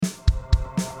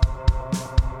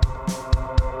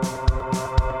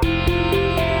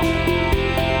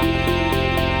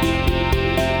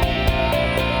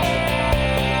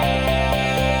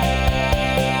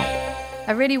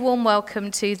really warm welcome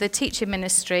to the teaching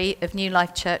ministry of New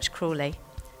Life Church Crawley.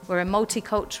 We're a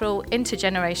multicultural,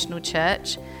 intergenerational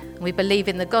church, and we believe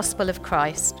in the gospel of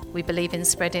Christ. We believe in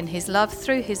spreading his love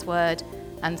through his word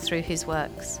and through his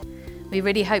works. We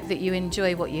really hope that you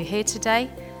enjoy what you hear today.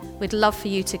 We'd love for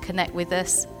you to connect with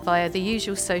us via the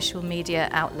usual social media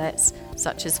outlets,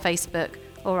 such as Facebook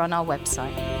or on our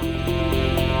website.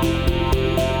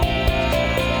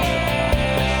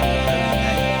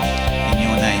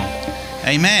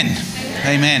 Amen.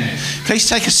 Amen. Please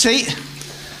take a seat.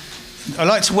 I'd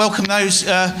like to welcome those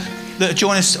that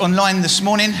join us online this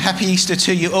morning. Happy Easter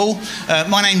to you all.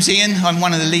 My name's Ian. I'm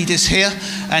one of the leaders here.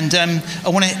 And I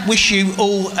want to wish you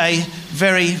all a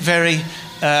very, very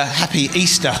happy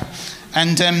Easter.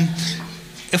 And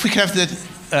if we could have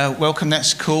the welcome,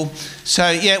 that's cool. So,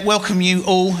 welcome you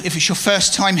all. If it's your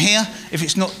first time here, if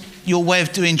it's not your way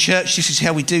of doing church, this is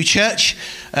how we do church.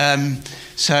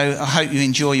 So I hope you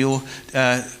enjoy your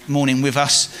morning with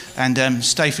us and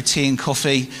stay for tea and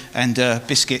coffee and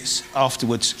biscuits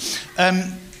afterwards.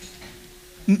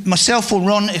 Myself or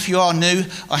Ron, if you are new,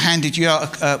 I handed you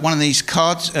out one of these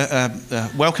cards,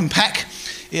 welcome pack.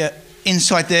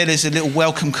 Inside there's a little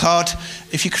welcome card.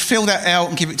 If you could fill that out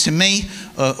and give it to me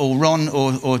or Ron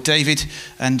or David.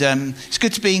 And it's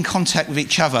good to be in contact with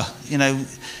each other. You know,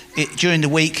 during the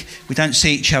week, we don't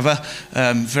see each other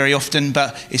very often,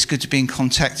 but it's good to be in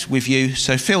contact with you.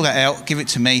 So fill that out, give it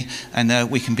to me,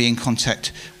 and we can be in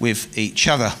contact with each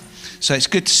other. So it's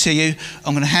good to see you.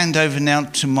 I'm going to hand over now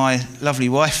to my lovely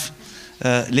wife,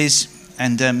 Liz,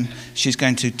 and she's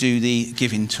going to do the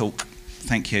giving talk.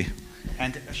 Thank you.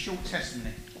 And a short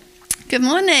testimony. Good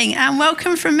morning and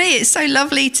welcome from me. It's so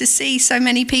lovely to see so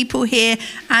many people here,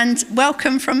 and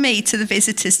welcome from me to the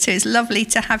visitors too. It's lovely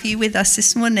to have you with us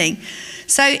this morning.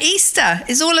 So Easter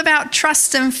is all about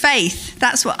trust and faith.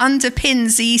 That's what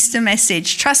underpins the Easter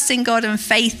message, trusting God and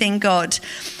faith in God.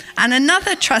 And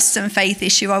another trust and faith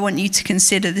issue I want you to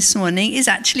consider this morning is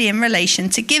actually in relation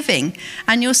to giving.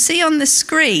 And you'll see on the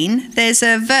screen, there's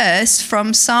a verse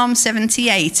from Psalm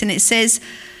 78, and it says,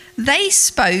 "They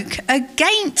spoke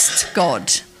against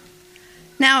God."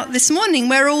 Now, this morning,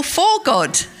 we're all for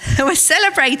God. We're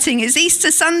celebrating. It's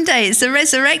Easter Sunday. It's the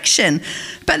resurrection.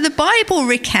 But the Bible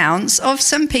recounts of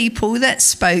some people that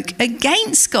spoke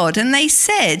against God. And they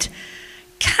said,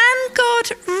 can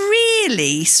God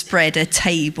really spread a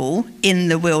table in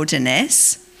the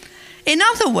wilderness? In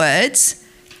other words,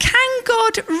 can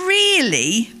God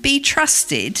really be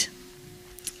trusted?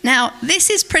 Now,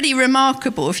 this is pretty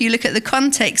remarkable if you look at the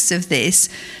context of this,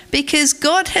 because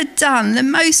God had done the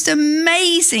most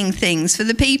amazing things for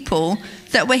the people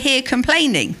that were here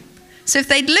complaining. So if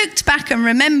they'd looked back and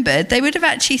remembered, they would have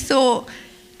actually thought,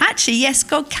 actually, yes,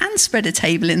 God can spread a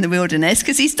table in the wilderness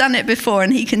because he's done it before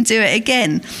and he can do it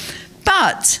again.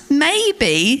 But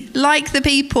maybe, like the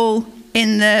people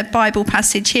in the Bible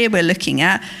passage here we're looking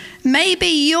at, maybe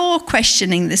you're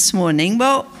questioning this morning,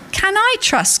 well, can I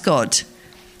trust God?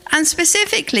 And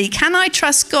specifically, can I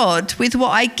trust God with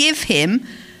what I give him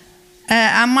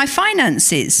and my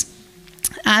finances?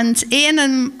 And Ian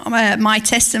and my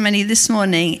testimony this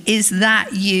morning is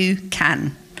that you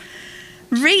can.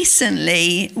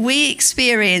 Recently, we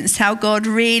experienced how God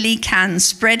really can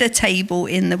spread a table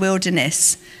in the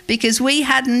wilderness because we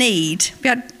had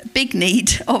big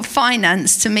need of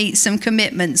finance to meet some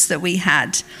commitments that we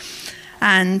had.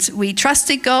 And we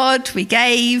trusted God, we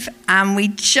gave, and we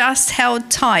just held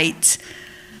tight.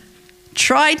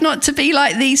 Tried not to be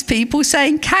like these people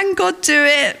saying, can God do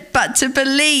it? But to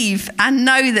believe and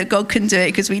know that God can do it,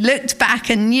 because we looked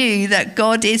back and knew that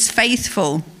God is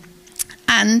faithful.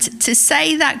 And to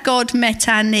say that God met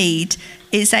our need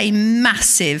is a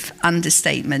massive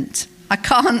understatement. I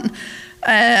can't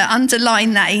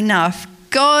underline that enough.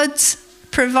 God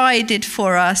provided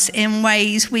for us in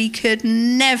ways we could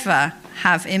never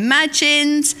have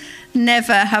imagined,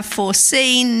 never have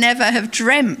foreseen, never have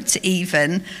dreamt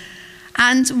even.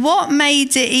 And what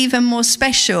made it even more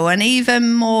special and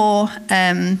even more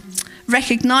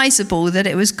recognizable that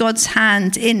it was God's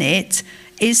hand in it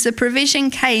is the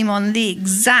provision came on the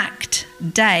exact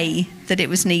day that it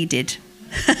was needed.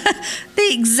 The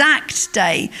exact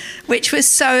day, which was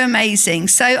so amazing.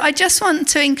 So I just want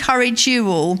to encourage you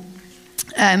all,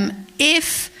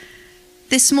 if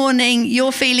this morning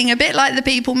you're feeling a bit like the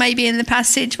people maybe in the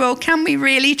passage, well, can we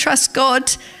really trust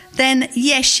God? Then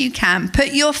yes, you can.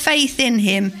 Put your faith in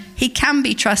him. He can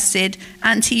be trusted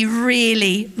and he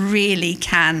really, really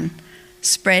can.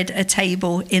 spread a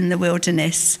table in the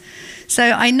wilderness. So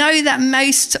I know that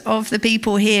most of the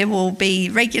people here will be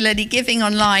regularly giving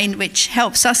online, which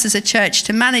helps us as a church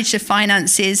to manage the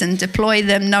finances and deploy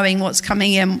them, knowing what's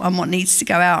coming in and what needs to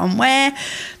go out and where.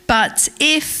 But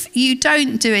if you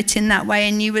don't do it in that way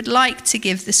and you would like to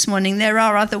give this morning, there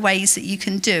are other ways that you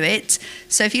can do it.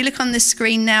 So if you look on the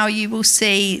screen now, you will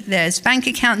see there's bank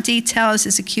account details,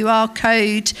 there's a QR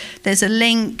code, there's a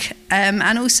link,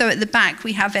 and also at the back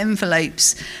we have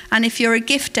envelopes. And if you're a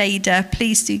gift aider,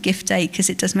 please do gift aid, because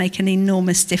it does make an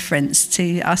enormous difference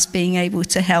to us being able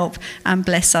to help and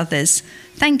bless others.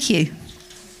 Thank you.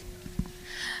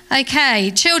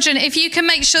 Okay, children, if you can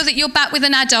make sure that you're back with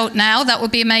an adult now, that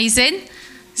would be amazing.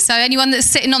 So anyone that's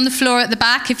sitting on the floor at the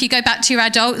back, if you go back to your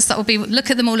adults, that will be, look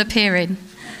at them all appearing.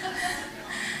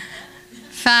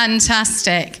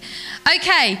 Fantastic.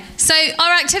 Okay, so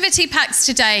our activity packs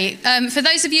today. For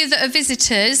those of you that are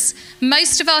visitors,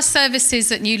 most of our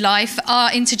services at New Life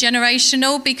are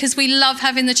intergenerational because we love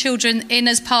having the children in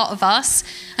as part of us.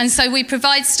 And so we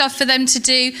provide stuff for them to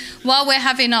do while we're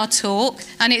having our talk,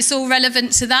 and it's all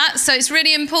relevant to that. So it's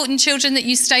really important, children, that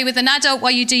you stay with an adult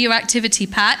while you do your activity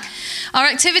pack. Our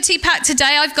activity pack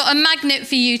today, I've got a magnet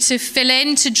for you to fill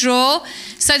in, to draw,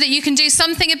 so that you can do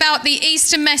something about the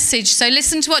Easter message. So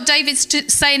listen to what David's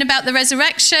saying about the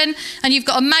resurrection, and you've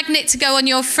got a magnet to go on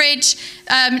your fridge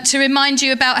to remind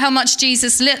you about how much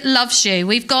Jesus loves you.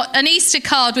 We've got an Easter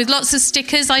card with lots of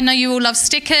stickers. I know you all love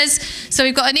stickers. So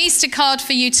we've got an Easter card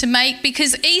for you to make,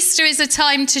 because Easter is a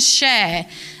time to share.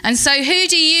 And so who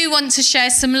do you want to share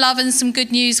some love and some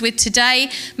good news with today?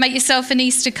 Make yourself an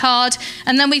Easter card.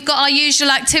 And then we've got our usual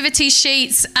activity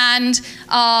sheets and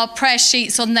our prayer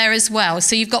sheets on there as well.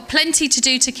 So you've got plenty to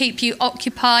do to keep you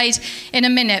occupied in a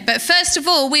minute. But first of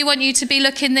all, we want you to be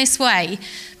looking this way,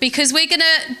 because we're going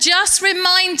to just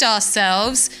remind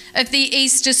ourselves of the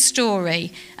Easter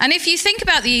story. And if you think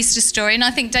about the Easter story, and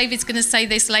I think David's going to say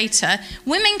this later,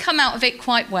 women come out of it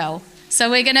quite well. So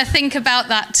we're going to think about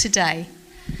that today.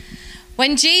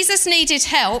 When Jesus needed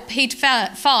help, he'd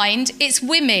find it's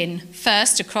women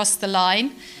first across the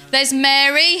line. There's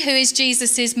Mary, who is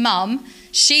Jesus' mum.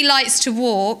 She likes to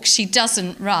walk, she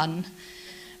doesn't run.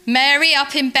 Mary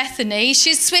up in Bethany,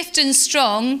 she's swift and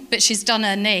strong, but she's done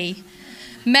her knee.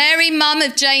 Mary, mum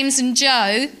of James and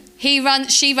Joe, she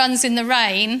runs in the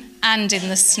rain and in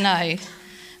the snow.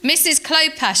 Mrs.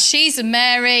 Clopas, she's a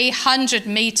Mary, 100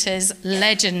 metres,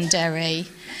 legendary.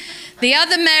 The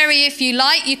other Mary, if you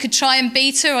like, you could try and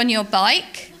beat her on your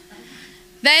bike.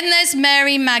 Then there's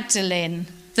Mary Magdalene,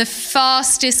 the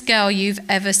fastest girl you've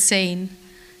ever seen.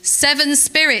 7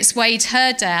 spirits weighed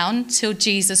her down till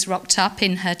Jesus rocked up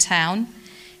in her town.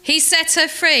 He set her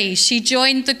free, she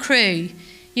joined the crew.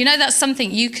 You know that's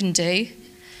something you can do.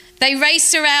 They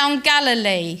raced around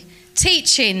Galilee,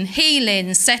 teaching,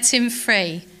 healing, setting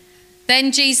free.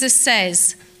 Then Jesus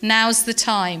says, now's the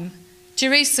time.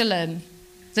 Jerusalem,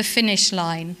 the finish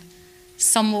line.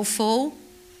 Some will fall,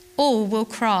 all will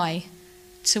cry.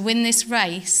 To win this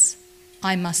race,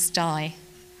 I must die.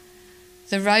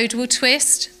 The road will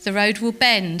twist, the road will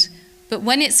bend, but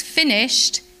when it's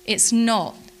finished, it's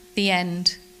not the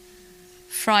end.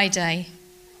 Friday,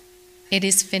 it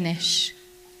is finished.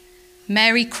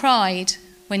 Mary cried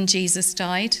when Jesus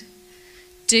died.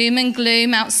 Doom and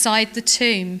gloom outside the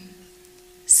tomb.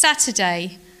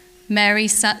 Saturday, Mary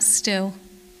sat still.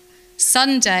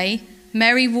 Sunday,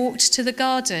 Mary walked to the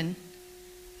garden.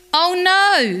 Oh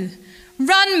no!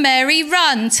 Run, Mary,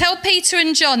 run. Tell Peter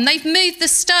and John they've moved the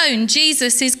stone.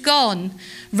 Jesus is gone.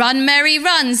 Run, Mary,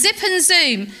 run. Zip and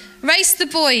zoom. Race the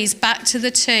boys back to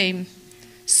the tomb.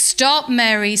 Stop,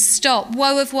 Mary, stop.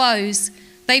 Woe of woes.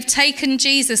 They've taken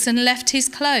Jesus and left his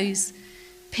clothes.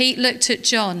 Pete looked at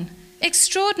John.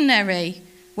 Extraordinary.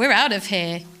 We're out of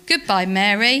here. Goodbye,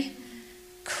 Mary.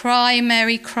 Cry,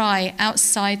 Mary, cry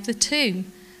outside the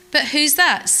tomb. But who's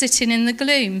that sitting in the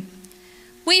gloom?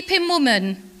 Weeping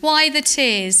woman, why the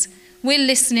tears? We're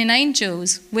listening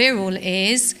angels, we're all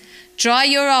ears. Dry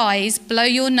your eyes, blow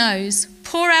your nose,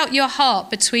 pour out your heart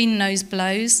between those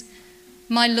blows.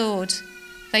 My Lord,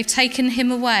 they've taken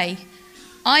him away.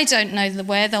 I don't know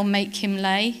where they'll make him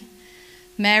lay.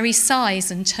 Mary sighs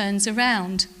and turns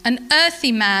around. An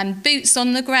earthy man, boots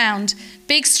on the ground,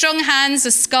 big strong hands,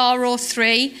 a scar or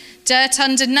 3, dirt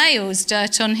under nails,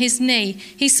 dirt on his knee.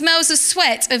 He smells of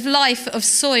sweat, of life, of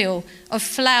soil, of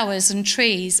flowers and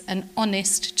trees and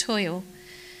honest toil.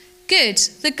 Good,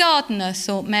 the gardener,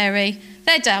 thought Mary.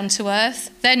 They're down to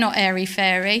earth, they're not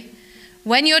airy-fairy.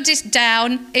 When you're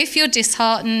down, if you're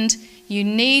disheartened, you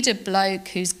need a bloke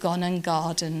who's gone and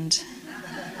gardened.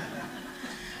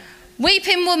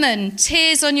 Weeping woman,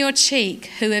 tears on your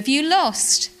cheek, who have you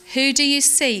lost? Who do you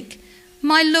seek?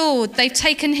 My Lord, they've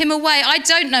taken him away. I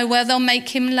don't know where they'll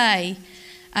make him lay.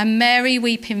 And Mary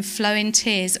weeping flowing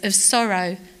tears of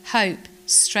sorrow, hope,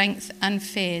 strength and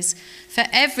fears. For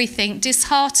everything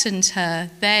disheartened her.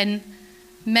 Then,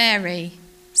 Mary,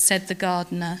 said the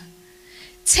gardener.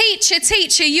 Teacher,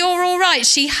 teacher, you're all right.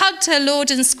 She hugged her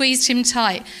Lord and squeezed him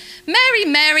tight. Mary,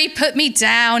 Mary, put me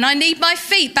down. I need my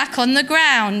feet back on the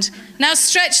ground. Now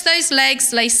stretch those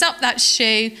legs, lace up that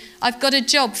shoe. I've got a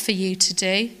job for you to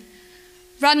do.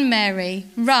 Run, Mary,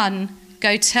 run.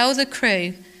 Go tell the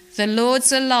crew. The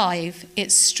Lord's alive.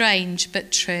 It's strange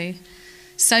but true.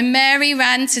 So Mary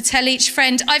ran to tell each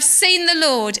friend, I've seen the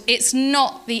Lord. It's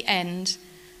not the end.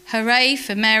 Hooray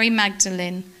for Mary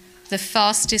Magdalene, the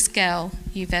fastest girl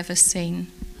you've ever seen.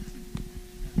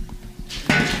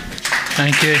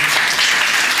 Thank you.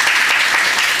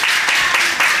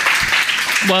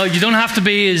 Well, you don't have to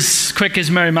be as quick as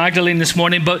Mary Magdalene this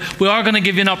morning, but we are going to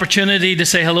give you an opportunity to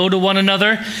say hello to one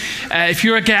another. If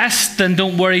you're a guest, then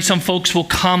don't worry. Some folks will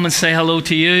come and say hello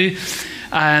to you.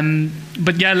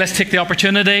 But yeah, let's take the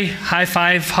opportunity. High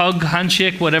five, hug,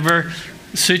 handshake, whatever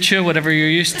suits you, whatever you're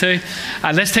used to.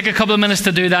 Let's take a couple of minutes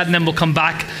to do that, and then we'll come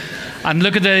back and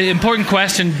look at the important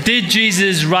question: did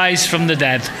Jesus rise from the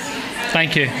dead?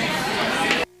 Thank you.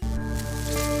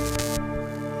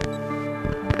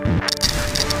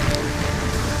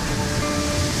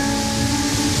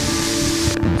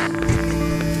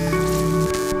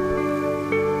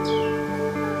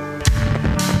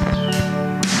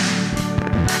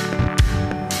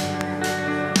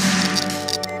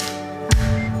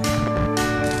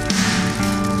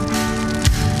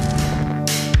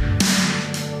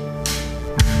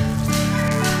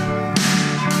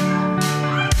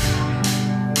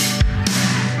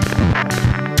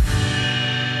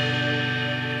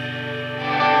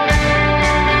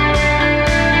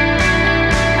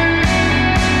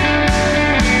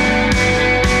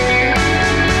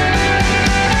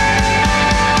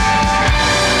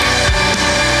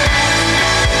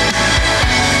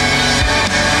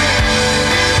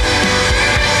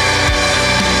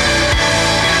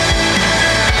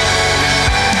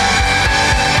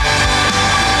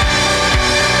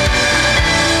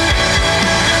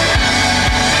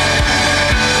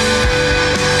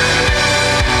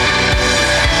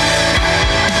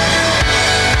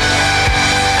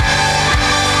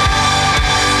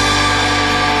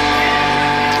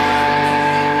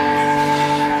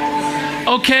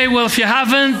 Okay, well, if you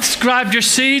haven't grabbed your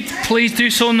seat, please do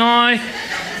so now.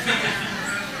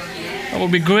 That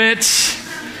would be great.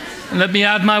 And let me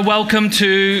add my welcome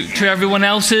to everyone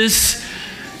else's.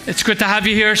 It's good to have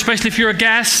you here, especially if you're a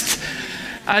guest.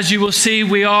 As you will see,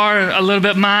 we are a little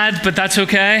bit mad, but that's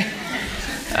okay.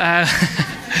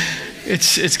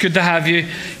 It's good to have you.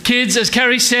 Kids, as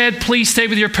Kerry said, please stay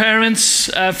with your parents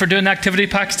for doing activity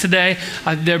packs today.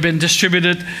 They're being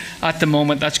distributed at the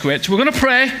moment. That's great. So we're going to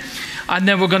pray, and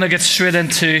then we're going to get straight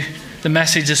into the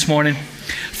message this morning.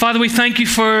 Father, we thank you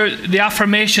for the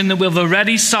affirmation that we've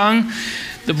already sung,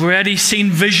 that we've already seen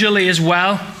visually as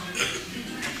well,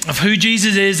 of who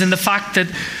Jesus is and the fact that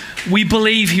we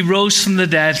believe he rose from the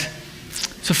dead.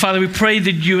 So Father, we pray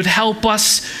that you would help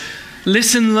us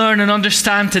listen, learn, and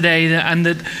understand today, and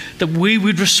that we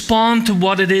would respond to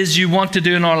what it is you want to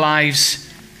do in our lives.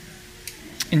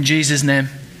 In Jesus' name.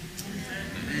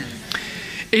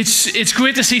 It's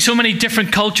great to see so many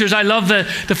different cultures. I love the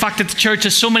fact that the church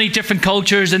has so many different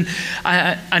cultures and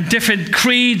different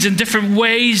creeds and different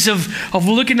ways of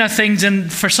looking at things. And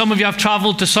for some of you, I've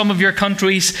traveled to some of your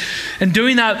countries and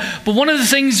doing that. But one of the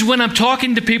things when I'm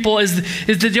talking to people is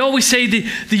that they always say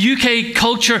the UK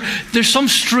culture, there's some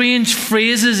strange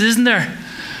phrases, isn't there?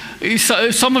 So,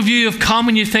 some of you have come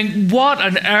and you think, what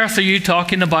on earth are you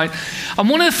talking about? And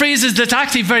one of the phrases that's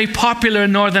actually very popular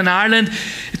in Northern Ireland,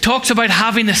 it talks about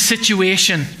having a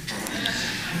situation.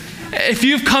 If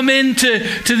you've come into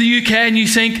the UK and you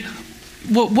think,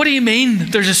 what do you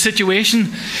mean there's a situation?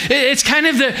 It's kind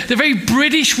of the very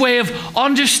British way of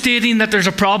understating that there's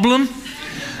a problem.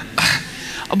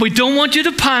 We don't want you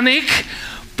to panic,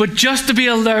 but just to be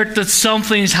alert that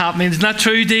something's happening. Isn't that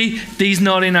true, Dee? Dee's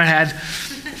nodding her head.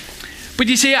 But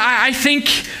you see, I think,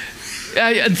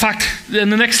 in fact,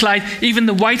 in the next slide, even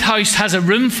the White House has a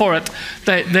room for it.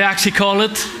 They actually call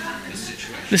it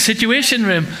the Situation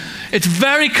Room. It's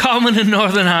very common in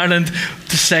Northern Ireland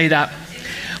to say that.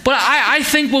 But I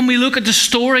think when we look at the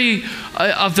story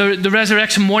of the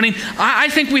resurrection morning, I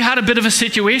think we had a bit of a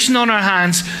situation on our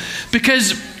hands,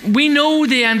 because we know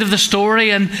the end of the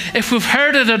story, and if we've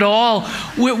heard it at all,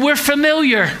 we're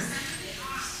familiar.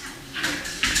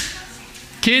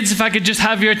 Kids, if I could just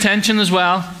have your attention as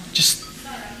well. Just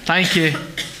thank you.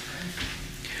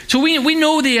 So we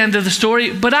know the end of the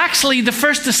story, but actually the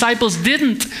first disciples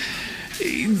didn't.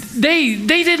 They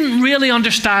didn't really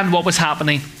understand what was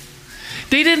happening.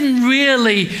 They didn't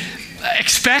really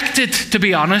expect it, to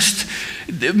be honest.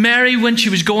 Mary, when she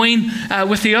was going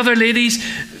with the other ladies,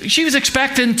 she was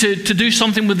expecting to do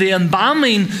something with the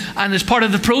embalming, and as part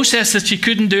of the process that she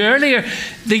couldn't do earlier.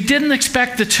 They didn't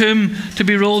expect the tomb to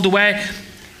be rolled away.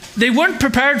 They weren't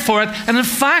prepared for it, and in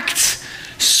fact,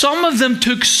 some of them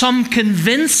took some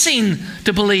convincing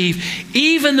to believe,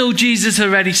 even though Jesus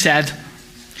already said.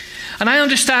 And I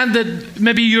understand that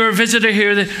maybe you're a visitor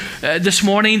here this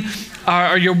morning,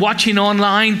 or you're watching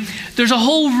online. There's a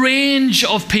whole range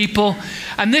of people,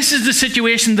 and this is the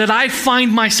situation that I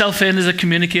find myself in as a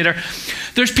communicator.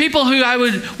 There's people who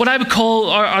what I would call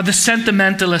are the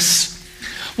sentimentalists.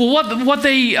 Well, what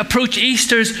they approach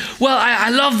Easter is, well, I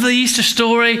love the Easter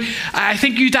story. I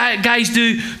think you guys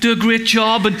do a great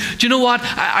job, and do you know what?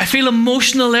 I feel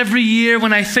emotional every year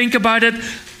when I think about it,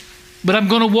 but I'm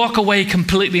going to walk away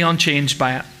completely unchanged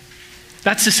by it.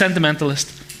 That's the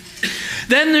sentimentalist.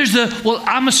 Then there's well,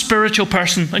 I'm a spiritual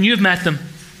person, and you've met them.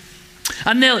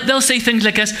 And they'll say things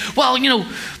like this, well,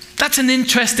 that's an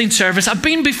interesting service. I've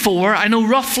been before. I know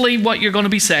roughly what you're going to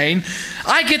be saying.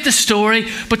 I get the story,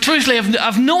 but truthfully,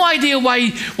 I've no idea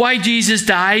why Jesus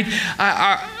died,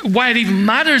 why it even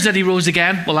matters that he rose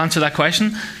again. We'll answer that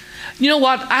question. You know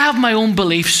what? I have my own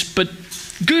beliefs, but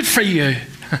good for you.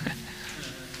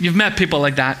 You've met people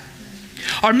like that.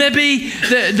 Or maybe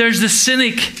there's the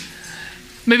cynic.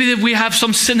 Maybe we have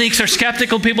some cynics or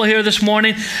skeptical people here this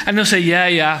morning, and they'll say,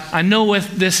 yeah, I know what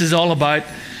this is all about.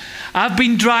 I've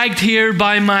been dragged here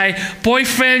by my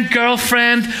boyfriend,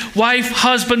 girlfriend, wife,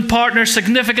 husband, partner,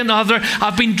 significant other.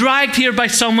 I've been dragged here by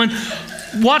someone.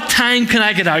 What time can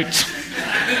I get out?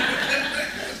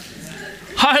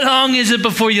 How long is it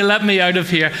before you let me out of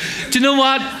here? Do you know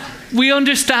what? We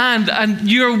understand, and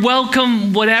you're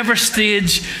welcome whatever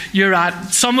stage you're at.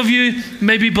 Some of you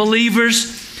may be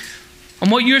believers, and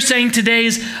what you're saying today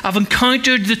is, I've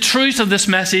encountered the truth of this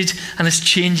message and it's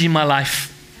changing my life.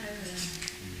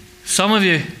 Some of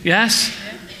you, yes?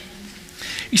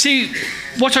 You see,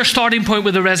 what's our starting point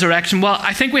with the resurrection? Well,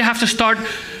 I think we have to start.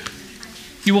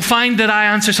 You will find that I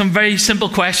answer some very simple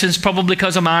questions, probably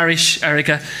because I'm Irish,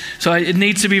 Erica. So it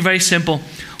needs to be very simple.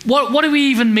 What do we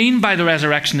even mean by the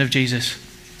resurrection of Jesus?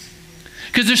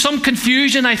 Because there's some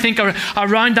confusion, I think,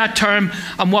 around that term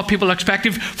and what people are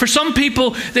expecting. For some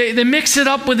people, they mix it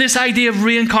up with this idea of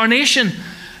reincarnation.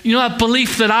 A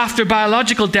belief that after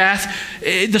biological death,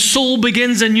 the soul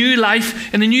begins a new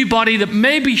life in a new body that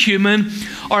may be human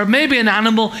or maybe an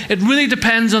animal. It really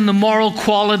depends on the moral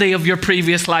quality of your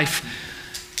previous life.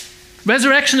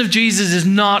 Resurrection of Jesus is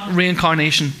not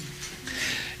reincarnation.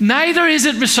 Neither is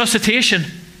it resuscitation.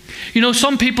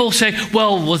 Some people say,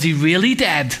 well, was he really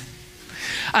dead?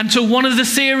 And so one of the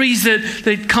theories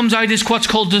that comes out is what's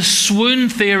called the swoon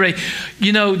theory.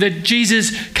 That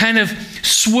Jesus kind of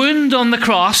swooned on the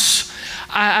cross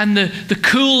and the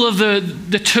cool of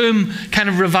the tomb kind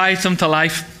of revived him to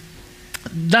life.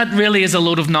 That really is a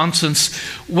load of nonsense.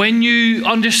 When you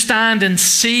understand and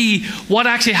see what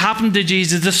actually happened to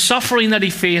Jesus, the suffering that he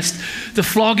faced, the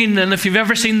flogging, and if you've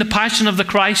ever seen the Passion of the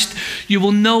Christ, you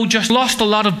will know just lost a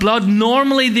lot of blood.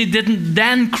 Normally they didn't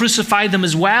then crucify them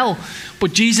as well,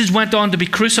 but Jesus went on to be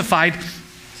crucified,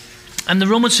 and the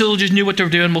Roman soldiers knew what they were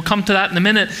doing. We'll come to that in a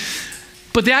minute.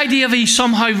 But the idea of he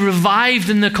somehow revived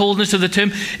in the coldness of the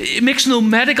tomb, it makes no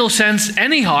medical sense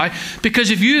anyhow,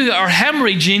 because if you are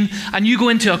hemorrhaging and you go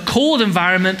into a cold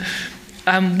environment,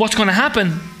 what's going to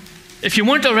happen? If you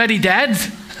weren't already dead,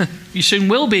 you soon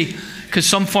will be, because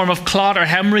some form of clot or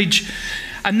hemorrhage.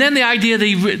 And then the idea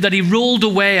that he rolled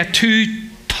away a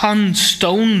 2-ton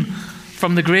stone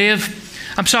from the grave.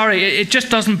 I'm sorry, it just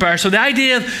doesn't bear. So the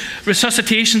idea of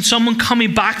resuscitation, someone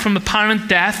coming back from apparent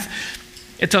death,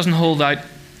 it doesn't hold out.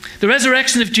 The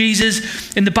resurrection of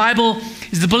Jesus in the Bible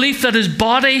is the belief that his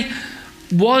body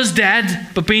was dead,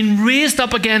 but being raised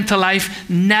up again to life,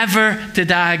 never to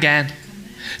die again.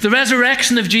 The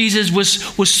resurrection of Jesus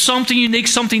was something unique,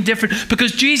 something different,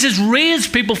 because Jesus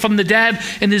raised people from the dead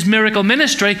in his miracle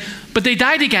ministry, but they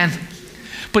died again.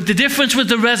 But the difference with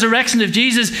the resurrection of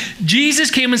Jesus, Jesus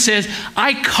came and says,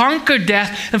 I conquered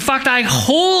death. In fact, I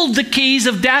hold the keys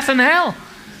of death and hell.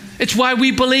 It's why we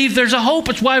believe there's a hope.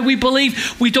 It's why we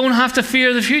believe we don't have to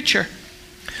fear the future.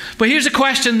 But here's a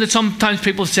question that sometimes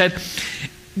people said.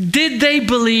 Did they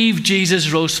believe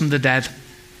Jesus rose from the dead?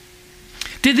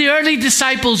 Did the early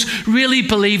disciples really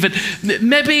believe it?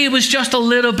 Maybe it was just a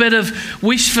little bit of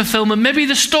wish fulfillment. Maybe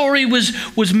the story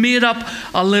was made up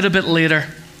a little bit later.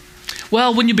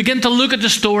 Well, when you begin to look at the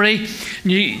story,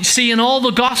 you see in all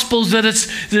the Gospels that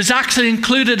it's actually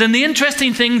included. And the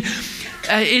interesting thing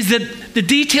is that the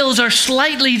details are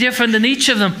slightly different in each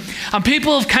of them. And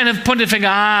people have kind of pointed a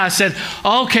finger, said,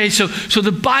 okay, so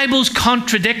the Bible's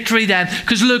contradictory then.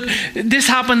 Because look, this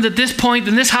happened at this point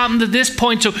and this happened at this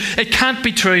point, so it can't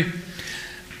be true.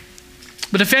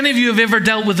 But if any of you have ever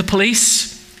dealt with the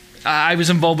police, I was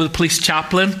involved with a police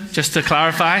chaplain, just to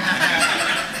clarify.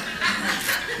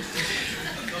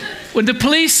 When the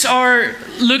police are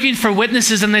looking for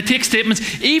witnesses and they take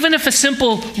statements, even if a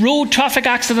simple road traffic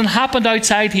accident happened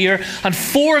outside here and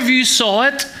 4 of you saw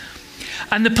it,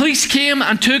 and the police came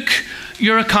and took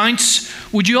your accounts,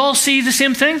 would you all see the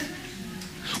same thing?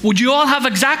 Would you all have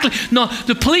exactly? No,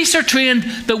 the police are trained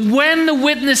that when the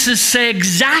witnesses say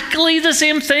exactly the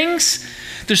same things,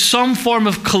 there's some form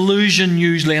of collusion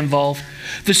usually involved.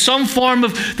 There's some form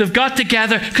of, they've got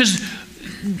together, because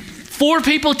 4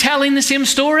 people telling the same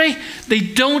story, they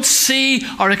don't see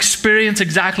or experience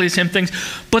exactly the same things.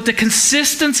 But the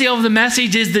consistency of the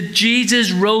message is that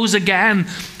Jesus rose again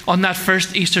on that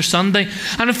first Easter Sunday.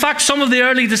 And in fact, some of the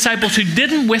early disciples who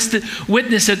didn't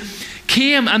witness it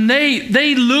came and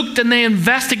they looked and they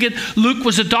investigated. Luke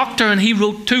was a doctor and he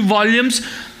wrote 2 volumes,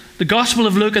 the Gospel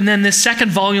of Luke, and then this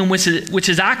second volume, which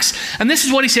is Acts. And this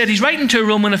is what he said. He's writing to a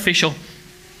Roman official.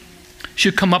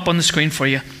 Should come up on the screen for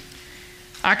you.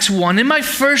 Acts 1. In my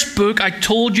first book, I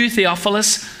told you,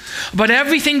 Theophilus, about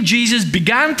everything Jesus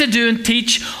began to do and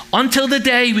teach until the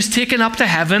day he was taken up to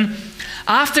heaven,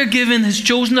 after giving his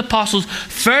chosen apostles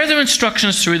further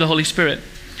instructions through the Holy Spirit.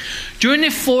 During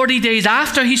the 40 days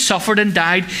after he suffered and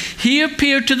died, he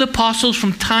appeared to the apostles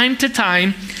from time to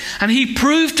time, and he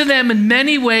proved to them in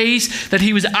many ways that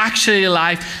he was actually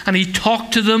alive, and he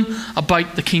talked to them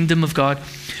about the kingdom of God.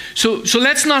 So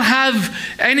let's not have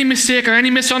any mistake or any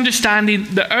misunderstanding.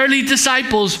 The early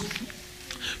disciples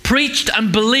preached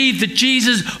and believed that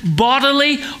Jesus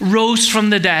bodily rose from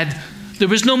the dead. There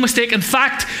was no mistake. In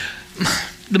fact,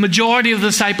 the majority of the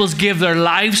disciples gave their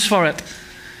lives for it.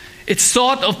 It's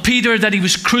thought of Peter that he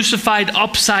was crucified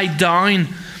upside down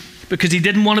because he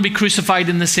didn't want to be crucified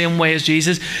in the same way as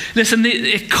Jesus. Listen,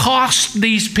 it cost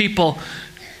these people,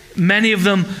 many of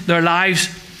them, their lives.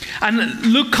 And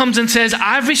Luke comes and says,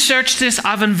 I've researched this,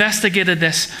 I've investigated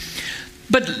this.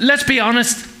 But let's be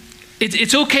honest,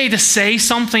 it's okay to say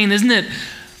something, isn't it?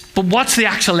 But what's the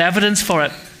actual evidence for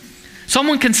it?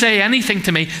 Someone can say anything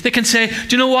to me. They can say, do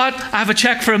you know what? I have a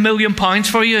check for £1 million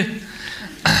for you.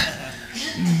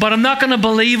 But I'm not going to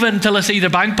believe it until I see the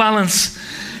bank balance.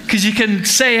 Because you can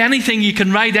say anything, you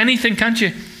can write anything, can't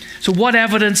you? So what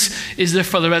evidence is there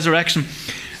for the resurrection?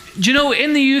 Do you know,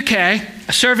 in the UK,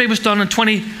 a survey was done in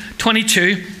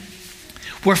 2022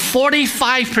 where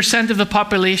 45% of the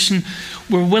population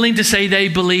were willing to say they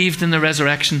believed in the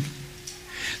resurrection.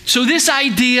 So this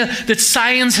idea that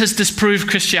science has disproved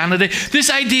Christianity, this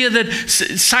idea that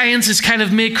science has kind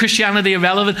of made Christianity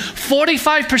irrelevant,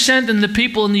 45% of the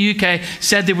people in the UK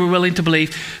said they were willing to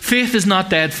believe. Faith is not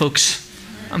dead, folks.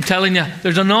 I'm telling you,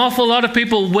 there's an awful lot of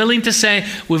people willing to say,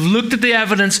 we've looked at the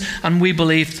evidence and we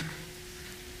believed.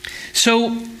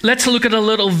 So let's look at a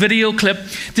little video clip.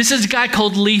 This is a guy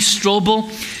called Lee Strobel.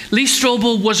 Lee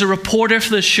Strobel was a reporter for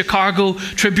the Chicago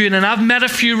Tribune, and I've met a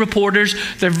few reporters.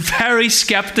 They're very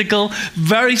skeptical,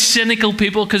 very cynical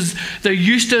people because they're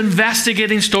used to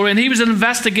investigating story. And he was an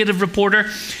investigative reporter.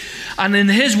 And in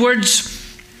his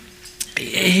words,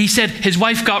 he said his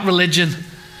wife got religion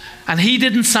and he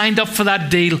didn't sign up for that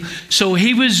deal. So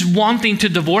he was wanting to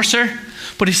divorce her.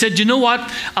 But he said, you know what?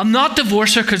 I'll not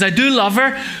divorce her because I do love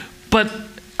her. But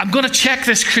I'm going to check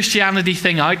this Christianity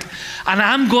thing out, and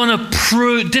I'm going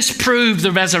to disprove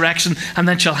the resurrection, and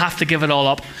then she'll have to give it all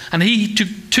up. And he took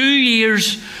 2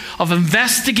 years of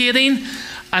investigating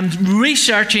and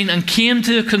researching and came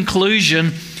to the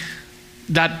conclusion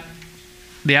that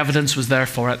the evidence was there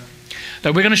for it.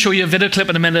 Now, we're going to show you a video clip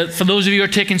in a minute. For those of you who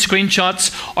are taking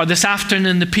screenshots, or this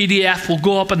afternoon, the PDF will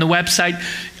go up on the website.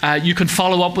 You can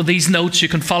follow up with these notes. You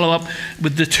can follow up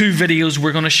with the 2 videos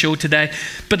we're going to show today.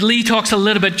 But Lee talks a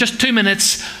little bit, just 2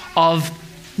 minutes, of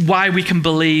why we can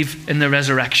believe in the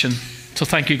resurrection. So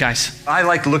thank you, guys. I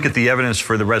like to look at the evidence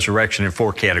for the resurrection in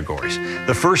 4 categories.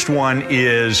 The first one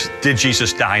is, did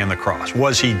Jesus die on the cross?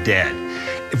 Was he dead?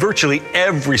 Virtually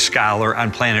every scholar on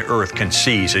planet Earth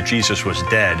concedes that Jesus was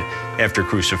dead after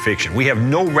crucifixion. We have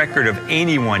no record of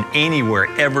anyone anywhere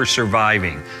ever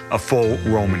surviving a full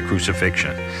Roman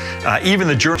crucifixion. Even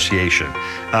the Journal Association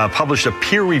published a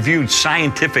peer-reviewed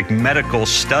scientific medical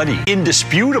study,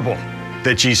 indisputable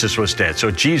that Jesus was dead.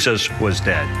 So Jesus was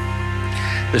dead.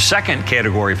 The second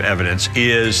category of evidence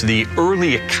is the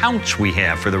early accounts we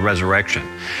have for the resurrection.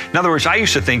 In other words, I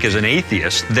used to think as an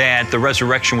atheist that the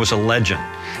resurrection was a legend,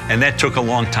 and that took a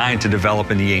long time to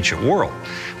develop in the ancient world.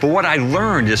 But what I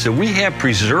learned is that we have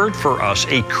preserved for us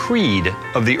a creed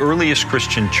of the earliest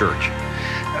Christian church.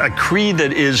 A creed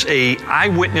that is an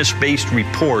eyewitness-based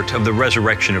report of the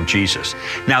resurrection of Jesus.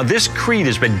 Now, this creed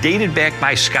has been dated back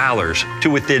by scholars to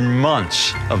within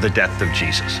months of the death of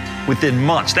Jesus. Within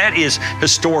months. That is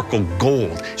historical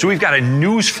gold. So we've got a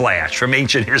news flash from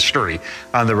ancient history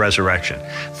on the resurrection.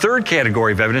 Third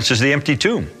category of evidence is the empty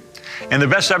tomb. And the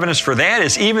best evidence for that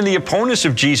is even the opponents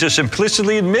of Jesus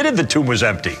implicitly admitted the tomb was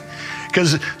empty.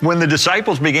 Because when the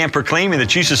disciples began proclaiming that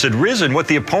Jesus had risen, what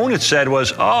the opponents said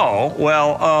was,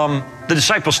 the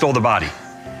disciples stole the body.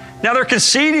 Now they're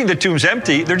conceding the tomb's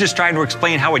empty. They're just trying to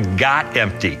explain how it got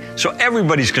empty. So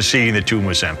everybody's conceding the tomb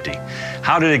was empty.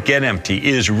 How did it get empty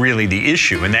is really the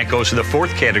issue. And that goes to the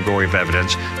fourth category of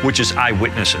evidence, which is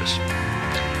eyewitnesses.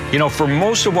 You know, for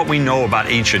most of what we know about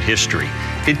ancient history,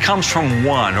 it comes from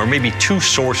one or maybe two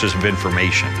sources of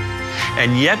information.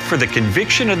 And yet, for the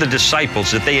conviction of the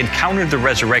disciples that they encountered the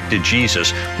resurrected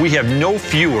Jesus, we have no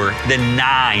fewer than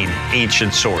 9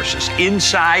 ancient sources,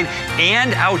 inside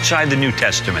and outside the New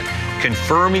Testament,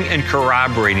 confirming and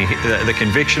corroborating the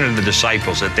conviction of the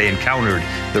disciples that they encountered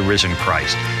the risen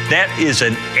Christ. That is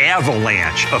an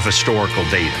avalanche of historical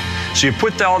data. So you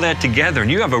put all that together, and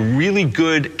you have a really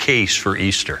good case for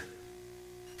Easter.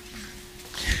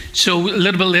 So a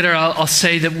little bit later, I'll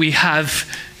say that we have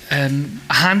a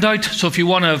handout, so if you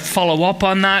want to follow up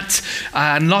on that,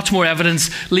 and lots more evidence.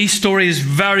 Lee's story is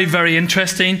very, very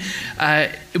interesting.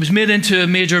 It was made into a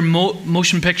major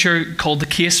motion picture called The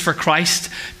Case for Christ,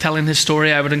 telling his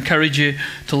story. I would encourage you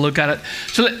to look at it.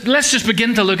 So let's just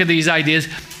begin to look at these ideas.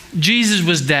 Jesus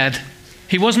was dead.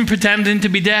 He wasn't pretending to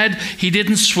be dead. He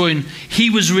didn't swoon. He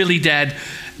was really dead.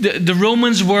 The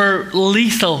Romans were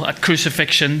lethal at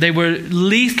crucifixion. They were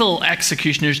lethal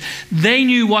executioners. They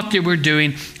knew what they were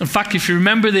doing. In fact, if you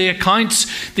remember the accounts,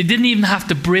 they didn't even have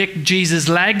to break Jesus'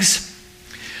 legs.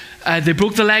 They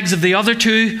broke the legs of the other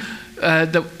two,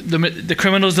 the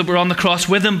criminals that were on the cross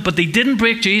with him, but they didn't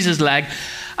break Jesus' leg.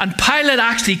 And Pilate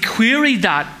actually queried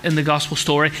that in the gospel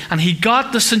story, and he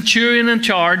got the centurion in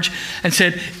charge and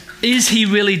said, "Is he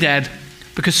really dead?"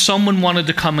 Because someone wanted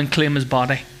to come and claim his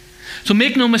body. So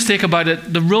make no mistake about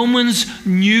it, the Romans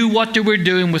knew what they were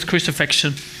doing with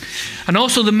crucifixion. And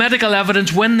also the medical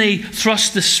evidence, when they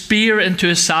thrust the spear into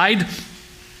his side,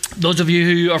 those of you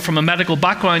who are from a medical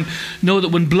background know that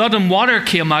when blood and water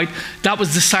came out, that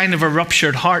was the sign of a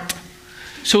ruptured heart.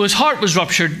 So his heart was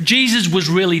ruptured. Jesus was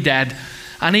really dead.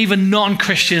 And even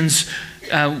non-Christians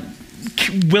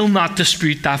will not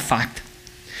dispute that fact.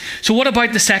 So what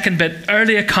about the second bit,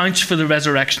 early accounts for the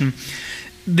resurrection?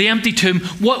 The empty tomb.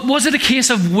 Was it a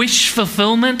case of wish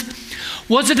fulfillment?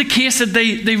 Was it a case that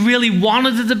they really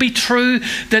wanted it to be true?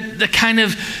 That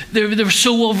they were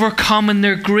so overcome in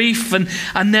their grief,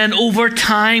 and then over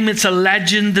time it's a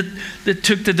legend that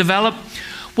took to develop?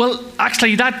 Well,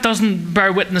 actually that doesn't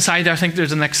bear witness either. I think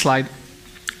there's the next slide.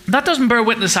 That doesn't bear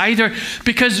witness either,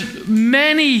 because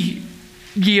many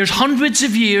years, hundreds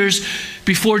of years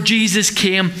before Jesus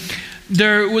came,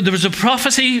 there was a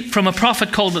prophecy from a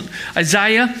prophet called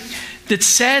Isaiah that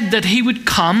said that he would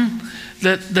come,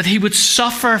 that he would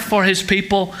suffer for his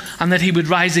people, and that he would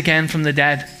rise again from the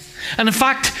dead. And in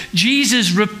fact,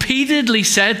 Jesus repeatedly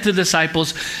said to the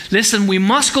disciples, listen, we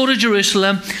must go to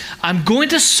Jerusalem. I'm going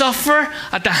to suffer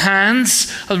at the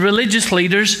hands of religious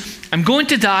leaders. I'm going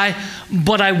to die,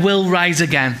 but I will rise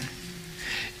again.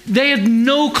 They had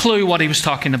no clue what he was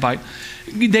talking about.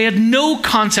 They had no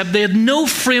concept, they had no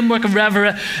framework of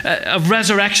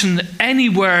resurrection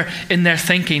anywhere in their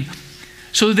thinking.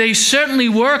 So they certainly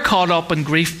were caught up in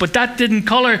grief, but that didn't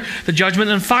colour the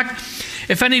judgment. In fact,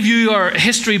 if any of you are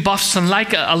history buffs and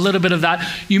like a little bit of that,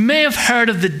 you may have heard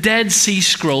of the Dead Sea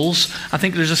Scrolls. I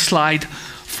think there's a slide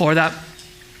for that.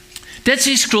 Dead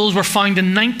Sea Scrolls were found in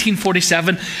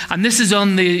 1947, and this is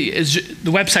on the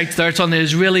website there. It's on the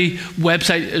Israeli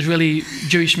website, Israeli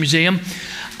Jewish Museum.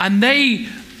 And they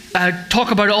talk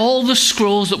about all the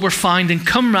scrolls that were found in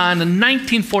Qumran in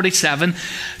 1947.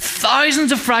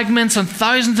 Thousands of fragments and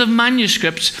thousands of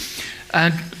manuscripts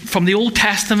from the Old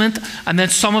Testament and then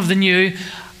some of the New.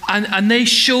 And they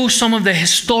show some of the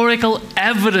historical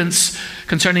evidence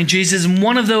concerning Jesus. And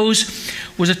one of those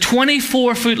was a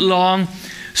 24-foot long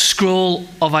scroll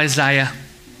of Isaiah.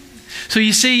 So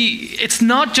you see, it's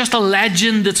not just a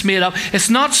legend that's made up. It's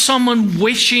not someone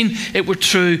wishing it were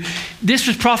true. This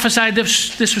was prophesied,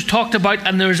 this was talked about,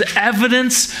 and there's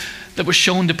evidence that was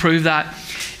shown to prove that.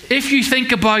 if you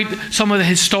think about some of the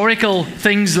historical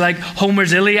things like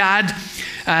Homer's Iliad,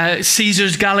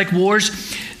 Caesar's Gallic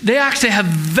Wars, they actually have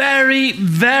very,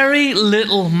 very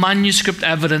little manuscript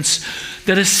evidence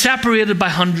that is separated by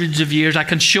hundreds of years. I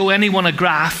can show anyone a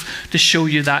graph to show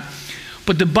you that.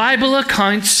 But the Bible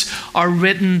accounts are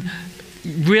written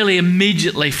really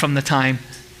immediately from the time.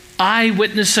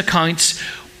 Eyewitness accounts,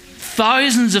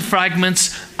 thousands of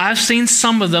fragments. I've seen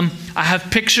some of them. I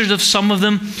have pictures of some of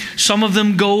them. Some of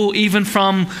them go even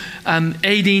from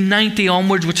AD 90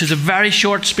 onwards, which is a very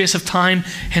short space of time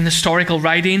in historical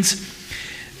writings.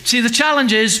 See, the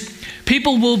challenge is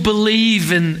people will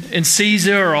believe in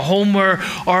Caesar or Homer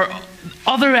or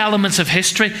other elements of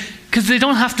history because they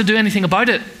don't have to do anything about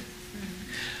it.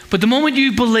 But the moment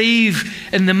you believe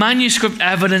in the manuscript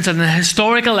evidence and the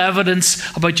historical evidence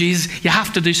about Jesus, you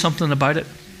have to do something about it.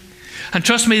 And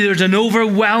trust me, there's an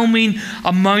overwhelming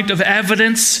amount of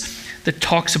evidence that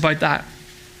talks about that.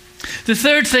 The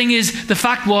third thing is, the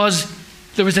fact was,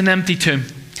 there was an empty tomb.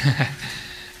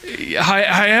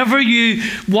 However you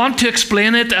want to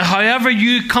explain it, however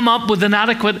you come up with an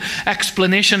adequate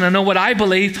explanation, I know what I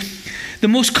believe. The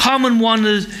most common one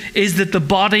is that the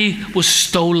body was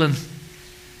stolen.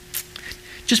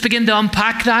 Just begin to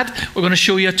unpack that. We're going to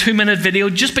show you a 2-minute video.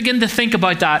 Just begin to think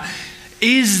about that.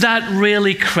 Is that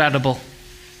really credible?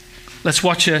 Let's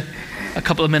watch a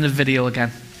couple of minute video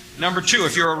again. Number 2,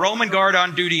 if you're a Roman guard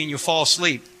on duty and you fall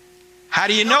asleep, how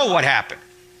do you know what happened?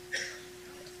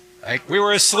 Like, we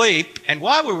were asleep, and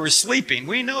while we were sleeping,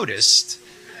 we noticed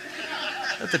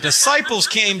that the disciples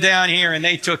came down here and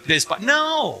they took this, but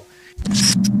no.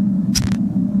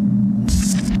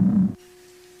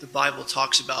 The Bible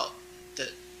talks about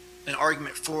an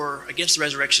argument against the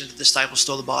resurrection, that the disciples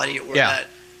stole the body, or that,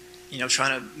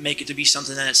 trying to make it to be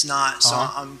something that it's not. So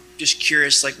I'm just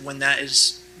curious, like, when that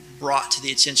is brought to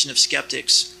the attention of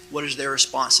skeptics, what is their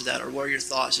response to that, or what are your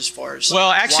thoughts as far as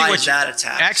why is that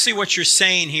attack? Actually, what you're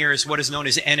saying here is what is known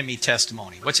as enemy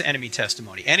testimony. What's enemy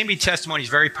testimony? Enemy testimony is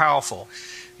very powerful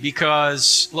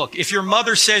because, look, if your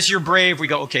mother says you're brave, we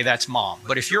go, okay, that's mom.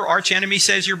 But if your arch enemy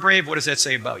says you're brave, what does that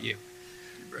say about you?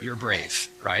 You're brave,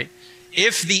 right?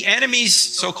 If the enemies,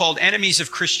 so-called enemies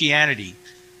of Christianity,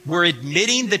 were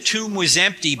admitting the tomb was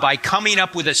empty by coming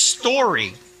up with a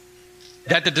story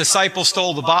that the disciples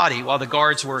stole the body while the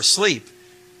guards were asleep,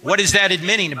 what is that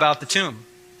admitting about the tomb?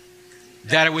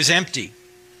 That it was empty.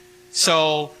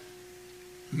 So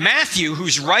Matthew,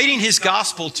 who's writing his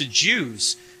gospel to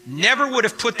Jews, never would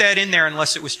have put that in there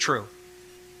unless it was true.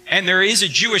 And there is a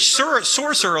Jewish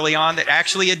source early on that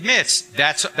actually admits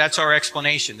that's our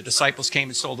explanation. The disciples came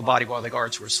and stole the body while the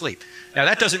guards were asleep. Now,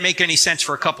 that doesn't make any sense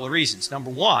for a couple of reasons. Number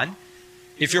 1,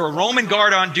 if you're a Roman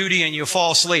guard on duty and you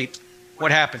fall asleep,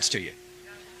 what happens to you?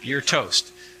 You're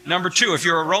toast. Number 2, if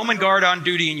you're a Roman guard on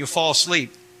duty and you fall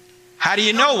asleep, how do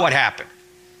you know what happened?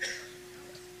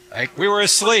 Like, we were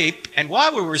asleep, and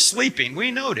while we were sleeping,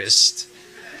 we noticed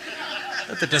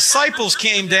that the disciples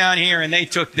came down here and they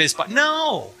took this, but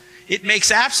no. It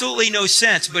makes absolutely no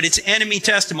sense, but it's enemy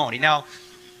testimony. Now,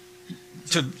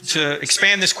 to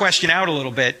expand this question out a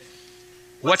little bit,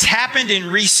 what's happened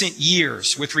in recent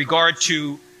years with regard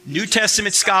to New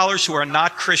Testament scholars who are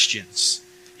not Christians,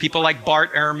 people like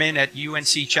Bart Ehrman at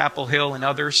UNC Chapel Hill and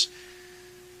others,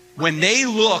 when they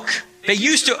look, they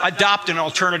used to adopt an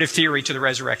alternative theory to the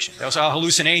resurrection. Those are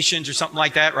hallucinations or something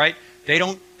like that, right? They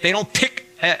don't pick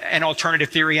an alternative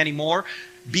theory anymore,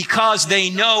 because they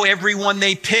know everyone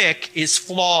they pick is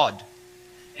flawed.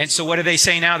 And so what do they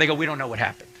say now? They go, we don't know what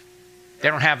happened. They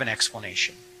don't have an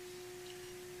explanation.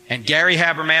 And Gary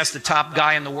Habermas, the top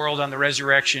guy in the world on the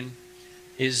resurrection,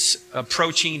 is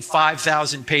approaching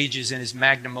 5,000 pages in his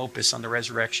magnum opus on the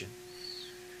resurrection.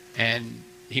 And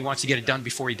he wants to get it done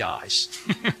before he dies.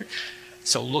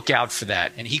 So look out for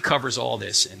that. And he covers all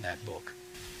this in that book.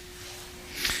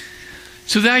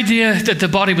 So the idea that the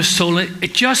body was stolen,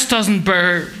 it just doesn't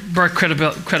bear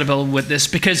credible witness,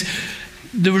 because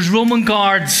there was Roman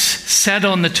guards set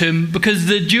on the tomb, because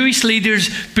the Jewish leaders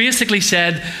basically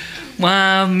said,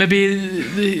 well,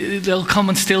 maybe they'll come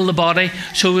and steal the body.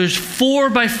 So there's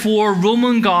 4x4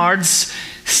 Roman guards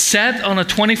set on a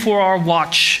 24-hour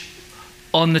watch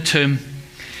on the tomb.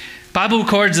 Bible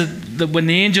records that when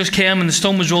the angels came and the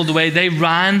stone was rolled away, they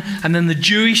ran, and then the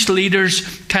Jewish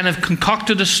leaders kind of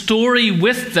concocted a story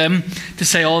with them to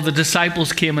say, oh, the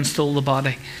disciples came and stole the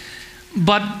body.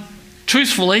 But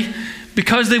truthfully,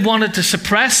 because they wanted to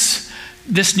suppress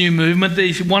this new movement,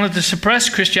 they wanted to suppress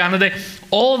Christianity,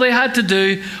 all they had to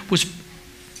do was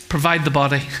provide the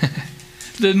body.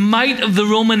 The might of the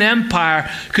Roman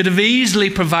Empire could have easily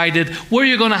provided, where are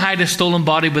you going to hide a stolen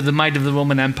body with the might of the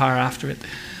Roman Empire after it?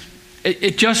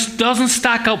 It just doesn't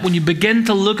stack up when you begin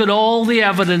to look at all the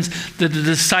evidence that the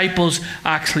disciples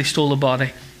actually stole the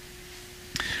body.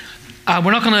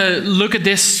 We're not going to look at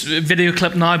this video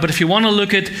clip now, but if you want to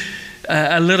look at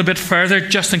a little bit further,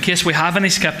 just in case we have any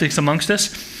skeptics amongst us,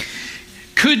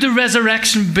 could the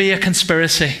resurrection be a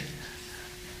conspiracy?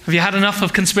 Have you had enough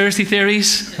of conspiracy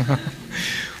theories?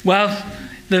 Well,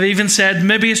 they've even said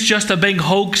maybe it's just a big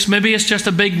hoax, maybe it's just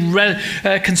a big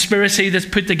conspiracy that's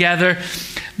put together.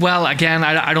 Well, again,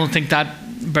 I don't think that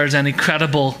bears any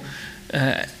credible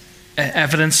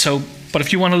evidence. But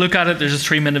if you want to look at it, there's a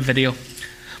 3-minute video.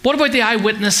 What about the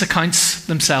eyewitness accounts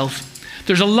themselves?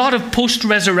 There's a lot of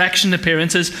post-resurrection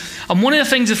appearances. And one of the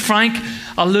things that Frank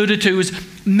alluded to is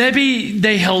maybe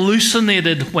they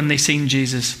hallucinated when they seen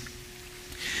Jesus.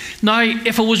 Now,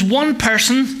 if it was one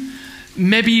person,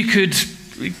 maybe you could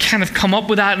kind of come up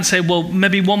with that and say, well,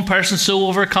 maybe one person so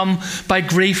overcome by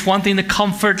grief, wanting the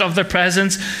comfort of their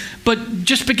presence. But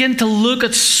just begin to look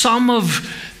at some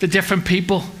of the different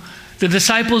people. The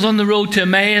disciples on the road to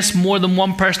Emmaus, more than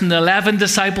one person. The 11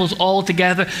 disciples all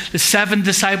together. The 7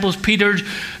 disciples, Peter,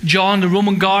 John, the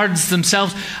Roman guards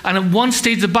themselves. And at one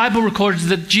stage, the Bible records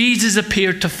that Jesus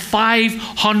appeared to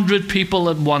 500 people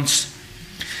at once.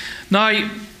 Now,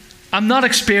 I'm not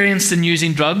experienced in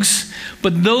using drugs,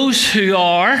 but those who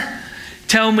are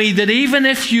tell me that even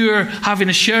if you're having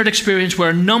a shared experience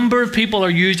where a number of people are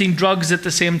using drugs at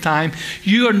the same time,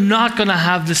 you are not going to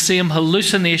have the same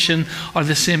hallucination or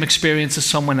the same experience as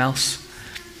someone else.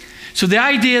 So the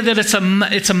idea that it's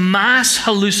a mass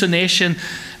hallucination,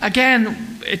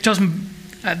 again, it's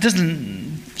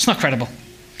not credible.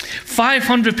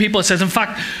 500 people, it says. In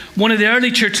fact, one of the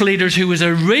early church leaders who was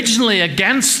originally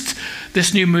against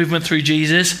this new movement through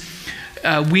Jesus,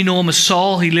 we know him as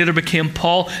Saul, he later became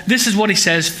Paul. This is what he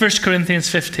says, 1 Corinthians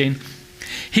 15.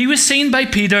 He was seen by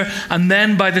Peter and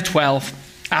then by the 12.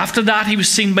 After that, he was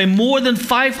seen by more than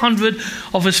 500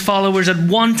 of his followers at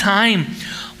one time,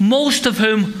 most of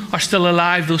whom are still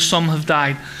alive, though some have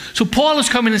died. So Paul is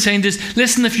coming and saying this,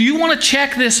 listen, if you want to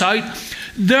check this out,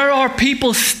 there are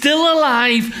people still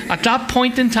alive at that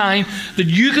point in time that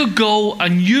you could go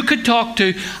and you could talk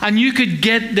to and you could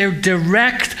get their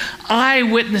direct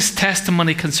eyewitness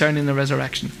testimony concerning the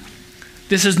resurrection.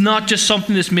 This is not just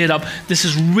something that's made up. This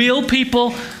is real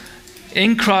people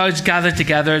in crowds gathered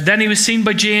together. Then he was seen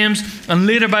by James and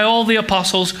later by all the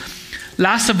apostles.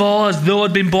 Last of all, as though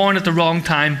had been born at the wrong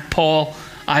time, Paul,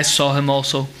 I saw him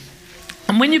also.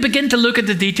 And when you begin to look at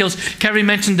the details, Kerry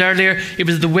mentioned earlier, it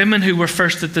was the women who were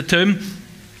first at the tomb.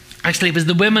 Actually, it was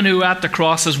the women who were at the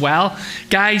cross as well.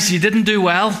 Guys, you didn't do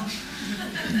well.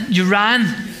 You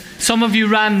ran. Some of you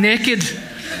ran naked.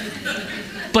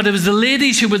 But it was the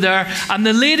ladies who were there, and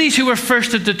the ladies who were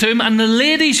first at the tomb, and the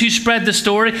ladies who spread the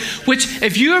story, which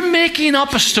if you're making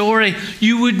up a story,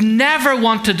 you would never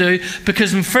want to do,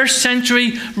 because in first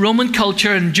century Roman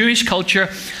culture and Jewish culture,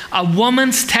 a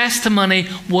woman's testimony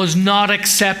was not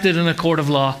accepted in a court of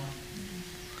law.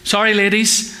 Sorry,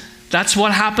 ladies. That's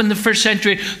what happened in the first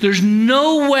century. There's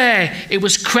no way it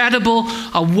was credible,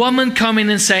 a woman coming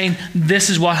and saying, this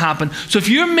is what happened. So if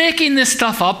you're making this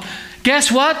stuff up,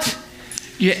 guess what?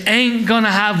 You ain't going to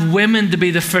have women to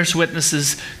be the first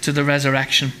witnesses to the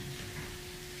resurrection.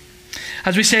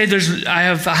 As we say, I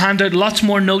have handed out lots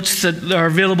more notes that are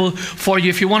available for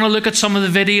you. If you want to look at some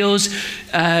of the videos,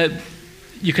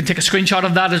 you can take a screenshot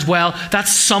of that as well.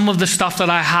 That's some of the stuff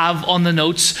that I have on the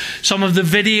notes. Some of the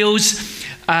videos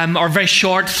are very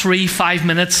short, 3-5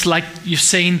 minutes, like you've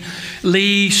seen.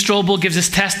 Lee Strobel gives his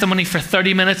testimony for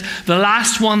 30 minutes. The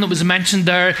last one that was mentioned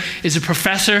there is a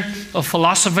professor of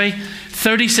philosophy,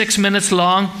 36 minutes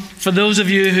long. For those of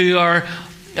you who are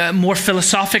more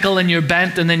philosophical in your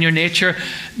bent and in your nature,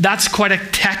 that's quite a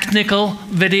technical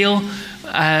video.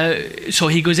 So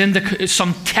he goes into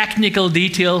some technical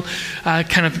detail,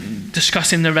 kind of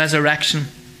discussing the resurrection.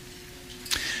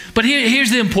 But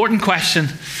here's the important question.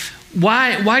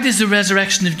 Why does the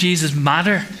resurrection of Jesus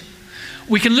matter?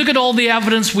 We can look at all the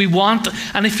evidence we want,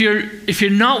 and if you're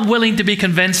not willing to be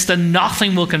convinced, then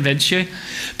nothing will convince you.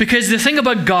 Because the thing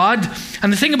about God,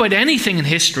 and the thing about anything in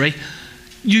history,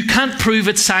 you can't prove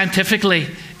it scientifically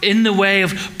in the way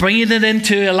of bringing it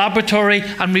into a laboratory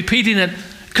and repeating it,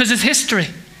 because it's history.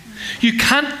 You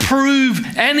can't prove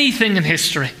anything in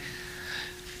history.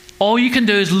 All you can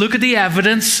do is look at the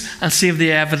evidence and see if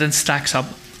the evidence stacks up.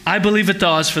 I believe it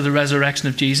does for the resurrection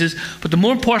of Jesus. But the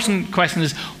more important question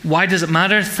is, why does it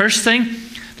matter? First thing,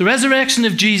 the resurrection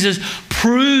of Jesus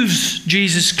proves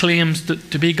Jesus' claims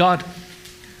to be God.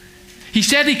 He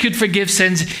said he could forgive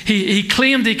sins. He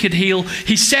claimed he could heal.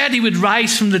 He said he would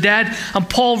rise from the dead. And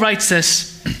Paul writes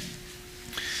this.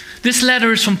 This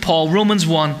letter is from Paul, Romans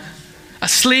 1. a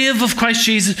slave of Christ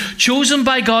Jesus, chosen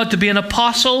by God to be an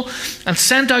apostle and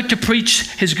sent out to preach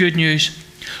his good news.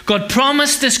 God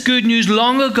promised this good news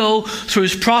long ago through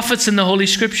his prophets in the Holy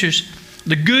Scriptures.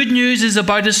 The good news is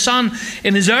about his son.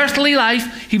 In his earthly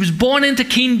life, he was born into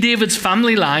King David's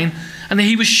family line, and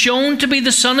he was shown to be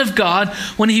the Son of God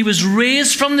when he was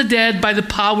raised from the dead by the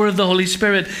power of the Holy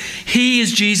Spirit. He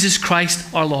is Jesus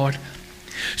Christ our Lord.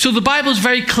 So the Bible is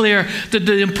very clear that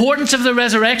the importance of the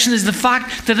resurrection is the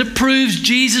fact that it proves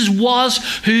Jesus was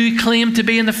who he claimed to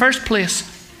be in the first place.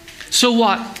 So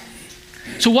what?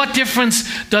 So what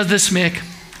difference does this make?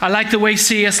 I like the way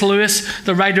C.S. Lewis,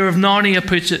 the writer of Narnia,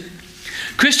 puts it.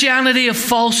 Christianity, if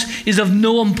false, is of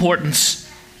no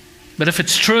importance. But if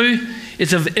it's true,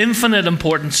 it's of infinite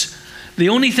importance. The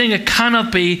only thing it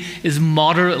cannot be is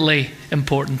moderately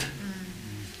important.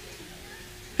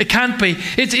 It can't be.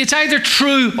 It's either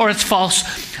true or it's false.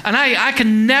 And I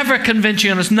can never convince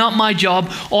you, and it's not my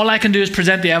job. All I can do is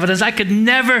present the evidence. I could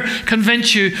never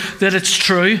convince you that it's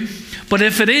true. But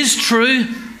if it is true,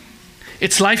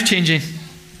 it's life-changing.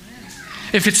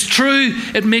 If it's true,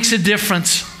 it makes a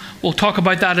difference. We'll talk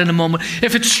about that in a moment.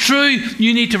 If it's true,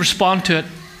 you need to respond to it.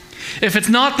 If it's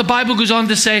not, the Bible goes on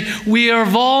to say, we are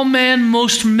of all men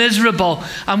most miserable,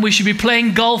 and we should be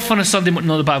playing golf on a Sunday morning.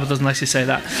 No, the Bible doesn't actually say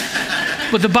that.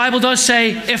 But the Bible does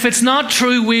say, if it's not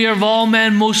true, we are of all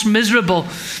men most miserable.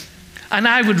 And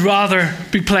I would rather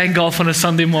be playing golf on a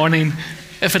Sunday morning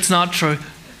if it's not true.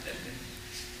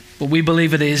 But we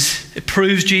believe it is. It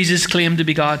proves Jesus' claim to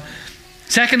be God.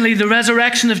 Secondly, the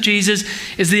resurrection of Jesus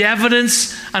is the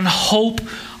evidence and hope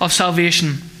of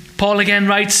salvation. Paul again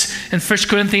writes in 1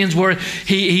 Corinthians where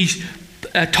he's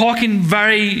talking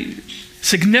very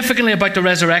significantly about the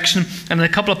resurrection. And in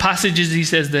a couple of passages he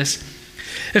says this: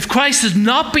 if Christ has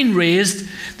not been raised,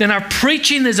 then our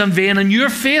preaching is in vain and your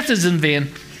faith is in vain.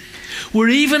 We're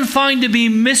even found to be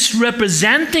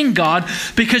misrepresenting God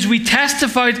because we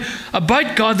testified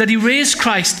about God that he raised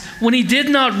Christ when he did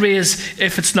not raise,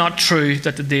 if it's not true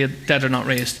that the dead are not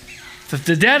raised. If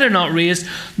the dead are not raised,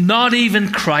 not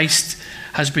even Christ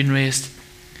has been raised.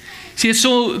 See, it's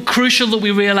so crucial that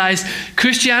we realize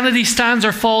Christianity stands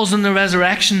or falls on the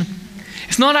resurrection.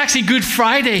 It's not actually Good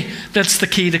Friday that's the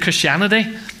key to Christianity.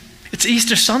 It's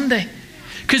Easter Sunday.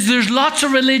 Because there's lots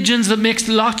of religions that make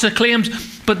lots of claims,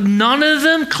 but none of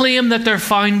them claim that their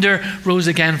founder rose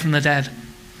again from the dead.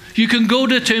 You can go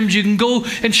to tombs, you can go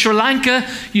in Sri Lanka,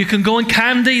 you can go in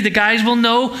Kandy, the guys will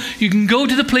know. You can go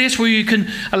to the place where you can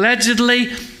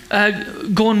allegedly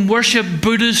go and worship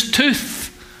Buddha's tooth.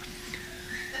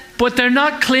 But they're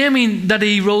not claiming that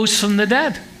he rose from the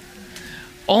dead.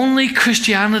 Only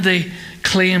Christianity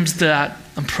claims that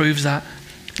and proves that.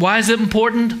 Why is it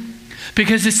important?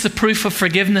 Because it's the proof of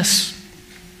forgiveness.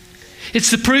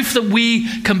 It's the proof that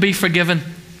we can be forgiven.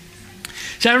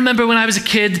 See, I remember when I was a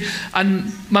kid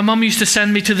and my mum used to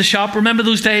send me to the shop. Remember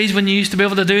those days when you used to be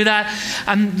able to do that?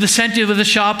 And they sent you to the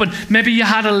shop and maybe you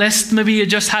had a list, maybe you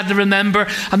just had to remember.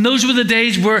 And those were the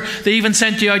days where they even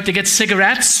sent you out to get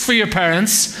cigarettes for your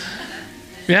parents.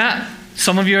 Yeah,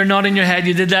 some of you are nodding your head,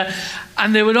 you did that.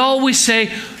 And they would always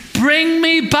say, bring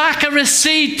me back a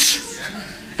receipt.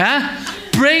 Yeah?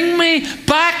 Bring me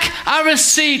back a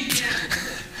receipt.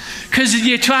 Because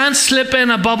you try and slip in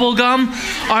a bubble gum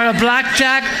or a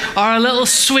blackjack or a little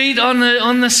sweet on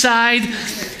the side.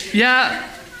 Yeah,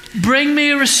 bring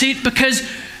me a receipt because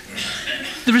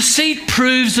the receipt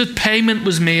proves that payment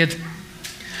was made.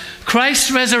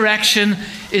 Christ's resurrection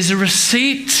is a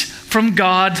receipt from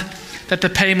God that the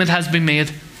payment has been made.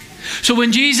 So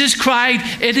when Jesus cried,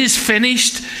 "It is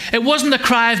finished," it wasn't a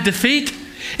cry of defeat.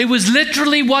 It was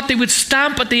literally what they would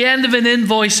stamp at the end of an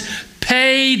invoice,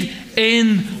 paid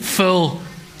in full.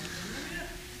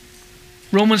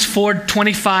 Romans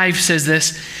 4:25 says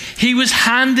this: he was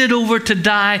handed over to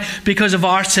die because of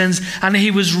our sins, and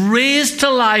he was raised to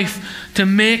life to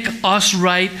make us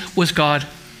right with God.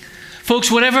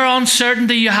 Folks, whatever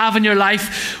uncertainty you have in your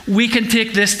life, we can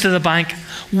take this to the bank.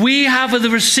 We have the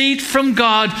receipt from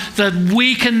God that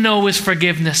we can know is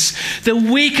forgiveness, that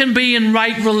we can be in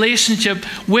right relationship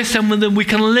with him, and that we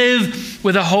can live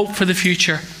with a hope for the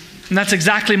future. And that's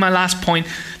exactly my last point.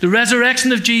 The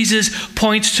resurrection of Jesus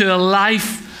points to a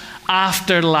life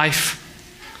after life.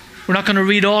 We're not going to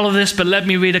read all of this, but let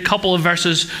me read a couple of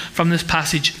verses from this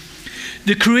passage.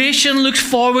 The creation looks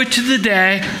forward to the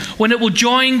day when it will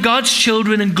join God's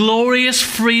children in glorious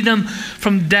freedom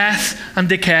from death and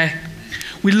decay.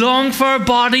 We long for our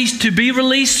bodies to be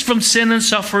released from sin and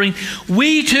suffering.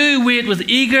 We too wait with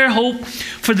eager hope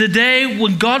for the day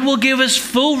when God will give us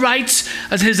full rights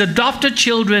as his adopted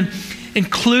children,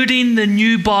 including the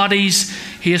new bodies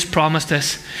He has promised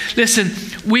us. Listen,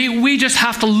 we just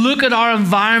have to look at our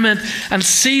environment and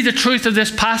see the truth of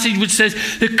this passage, which says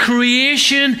the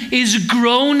creation is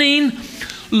groaning,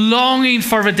 longing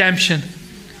for redemption.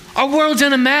 Our world's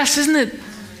in a mess, isn't it?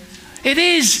 It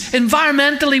is.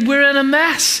 Environmentally, we're in a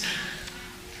mess.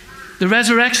 The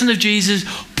resurrection of Jesus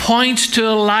points to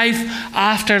a life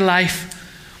after life.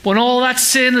 When all that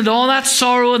sin and all that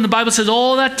sorrow, and the Bible says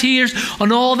all that tears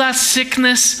and all that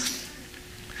sickness,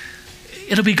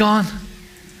 it'll be gone.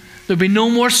 There'll be no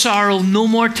more sorrow, no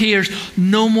more tears,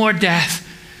 no more death.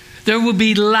 There will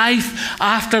be life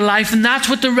after life. And that's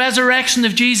what the resurrection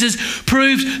of Jesus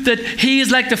proves, that He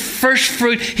is like the first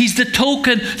fruit. He's the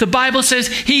token. The Bible says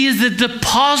He is the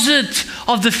deposit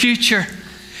of the future.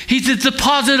 He's the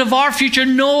deposit of our future,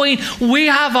 knowing we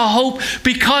have a hope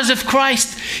because of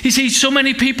Christ. You see, so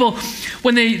many people,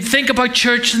 when they think about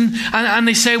church and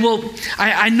they say, well,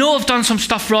 I know I've done some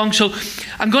stuff wrong, so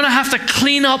I'm going to have to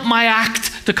clean up my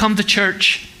act to come to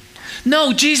church.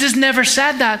 No, Jesus never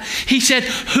said that. He said,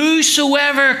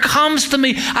 whosoever comes to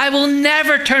me, I will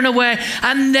never turn away.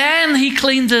 And then He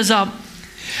cleans us up.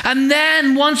 And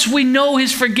then once we know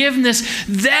His forgiveness,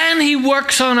 then He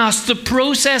works on us the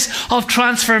process of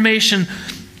transformation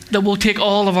that will take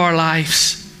all of our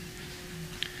lives.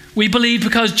 We believe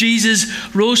because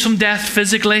Jesus rose from death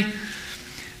physically,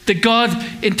 that God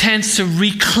intends to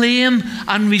reclaim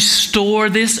and restore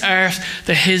this earth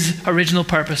to His original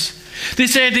purpose.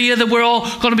 This idea that we're all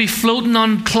going to be floating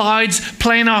on clouds,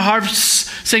 playing our harps,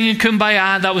 singing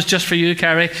Kumbaya, that was just for you,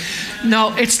 Carrie.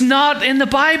 No, it's not in the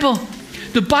Bible.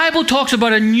 The Bible talks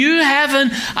about a new heaven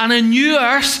and a new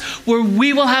earth where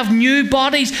we will have new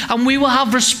bodies and we will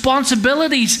have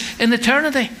responsibilities in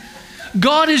eternity.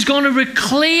 God is going to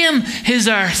reclaim His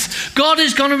earth. God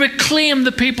is going to reclaim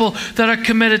the people that are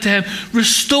committed to Him,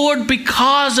 restored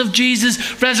because of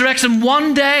Jesus' resurrection.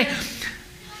 One day,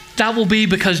 that will be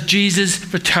because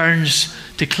Jesus returns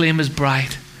to claim His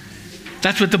bride.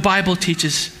 That's what the Bible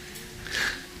teaches.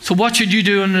 So what should you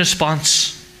do in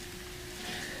response?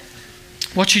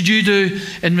 What should you do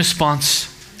in response?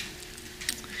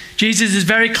 Jesus is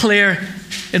very clear.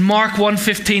 In Mark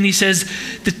 1:15, He says,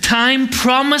 the time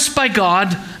promised by God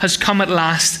has come at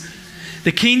last.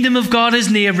 The kingdom of God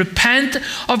is near. Repent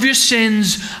of your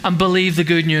sins and believe the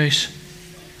good news.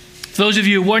 For those of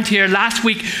you who weren't here last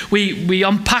week, we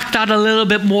unpacked that a little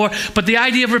bit more. But the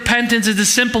idea of repentance is a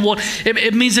simple one.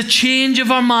 It means a change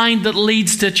of our mind that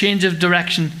leads to a change of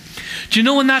direction. Do you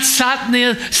know when that sat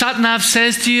nav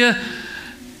says to you,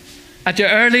 at your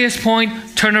earliest point,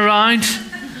 turn around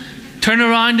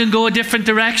and go a different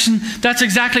direction? That's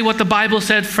exactly what the Bible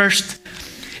said first.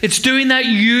 It's doing that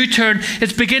U-turn.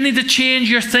 It's beginning to change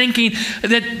your thinking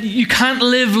that you can't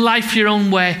live life your own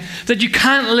way, that you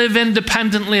can't live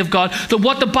independently of God, that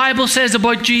what the Bible says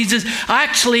about Jesus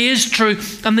actually is true,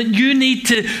 and that you need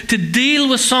to deal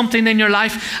with something in your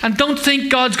life. And don't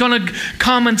think God's going to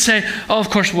come and say, oh, of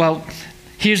course, well,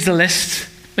 here's the list.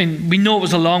 I mean, we know it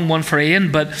was a long one for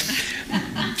Ian, but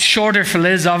shorter for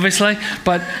Liz, obviously.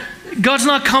 But God's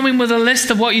not coming with a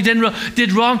list of what you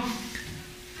did wrong.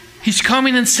 He's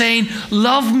coming and saying,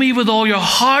 love me with all your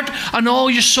heart and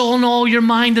all your soul and all your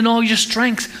mind and all your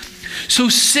strength. So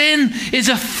sin is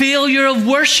a failure of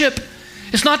worship.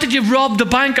 It's not that you've robbed the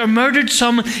bank or murdered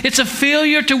someone. It's a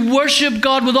failure to worship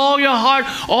God with all your heart,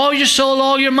 all your soul,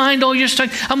 all your mind, all your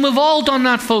strength. And we've all done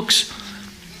that, folks.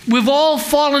 We've all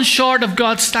fallen short of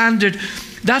God's standard.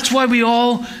 That's why we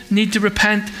all need to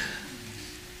repent.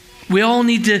 We all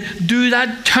need to do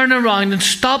that turnaround and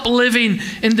stop living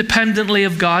independently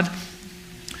of God.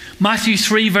 Matthew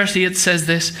 3 verse 8 says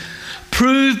this,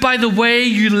 prove by the way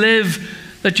you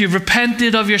live that you've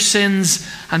repented of your sins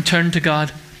and turned to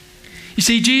God. You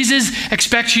see, Jesus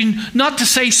expects you not to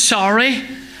say sorry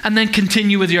and then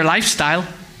continue with your lifestyle.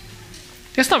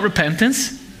 That's not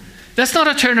repentance. That's not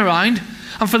a turnaround.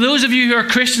 And for those of you who are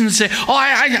Christians and say, oh,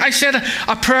 I said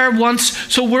a prayer once,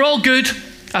 so we're all good.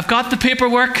 I've got the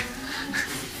paperwork.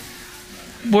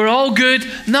 We're all good.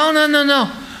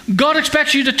 No. God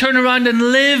expects you to turn around and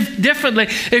live differently.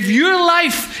 If your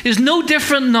life is no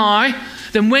different now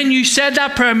than when you said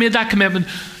that prayer, made that commitment,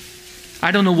 I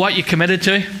don't know what you committed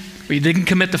to, but you didn't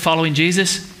commit to following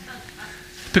Jesus.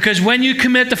 Because when you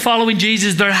commit to following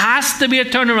Jesus, there has to be a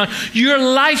turnaround. Your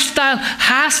lifestyle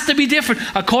has to be different.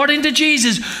 According to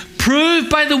Jesus, prove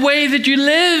by the way that you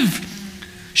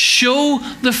live. Show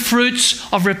the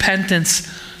fruits of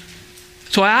repentance.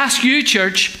 So I ask you,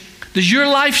 church, does your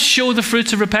life show the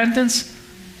fruits of repentance?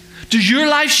 Does your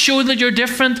life show that you're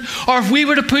different? Or if we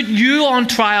were to put you on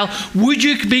trial, would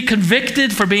you be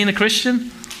convicted for being a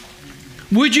Christian?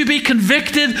 Would you be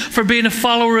convicted for being a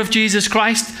follower of Jesus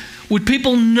Christ? Would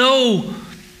people know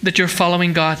that you're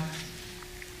following God?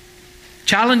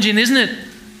 Challenging, isn't it?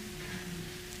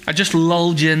 I just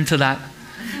lulled you into that.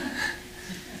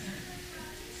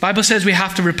 Bible says we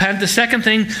have to repent. The second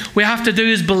thing we have to do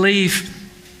is believe.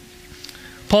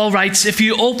 Paul writes, if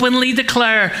you openly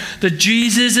declare that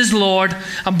Jesus is Lord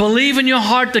and believe in your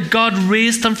heart that God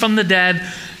raised him from the dead,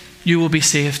 you will be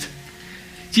saved.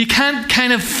 You can't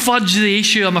kind of fudge the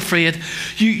issue, I'm afraid.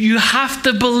 You have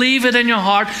to believe it in your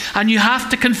heart, and you have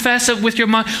to confess it with your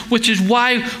mouth, which is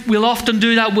why we'll often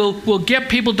do that. We'll get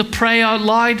people to pray out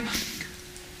loud.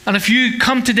 And if you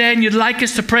come today and you'd like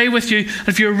us to pray with you,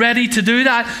 if you're ready to do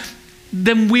that,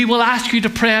 then we will ask you to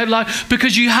pray out loud,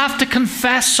 because you have to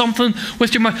confess something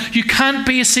with your mouth. You can't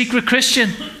be a secret Christian.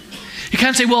 You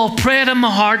can't say, well, I'll pray it in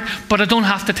my heart, but I don't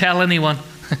have to tell anyone.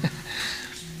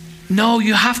 No,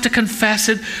 you have to confess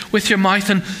it with your mouth.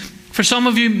 And for some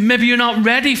of you, maybe you're not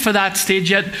ready for that stage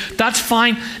yet. That's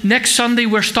fine. Next Sunday,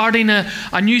 we're starting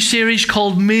a new series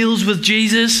called Meals with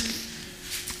Jesus.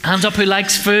 Hands up who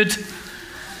likes food.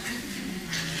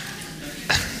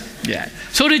 Yeah.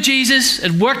 So did Jesus.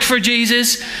 It worked for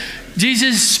Jesus.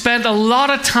 Jesus spent a lot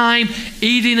of time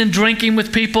eating and drinking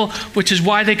with people, which is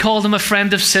why they called him a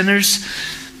friend of sinners.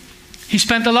 He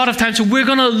spent a lot of time. So we're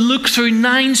going to look through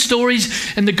 9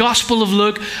 stories in the Gospel of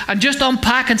Luke and just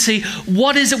unpack and see,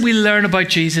 what is it we learn about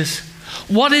Jesus?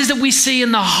 What is it we see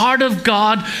in the heart of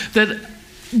God that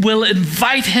will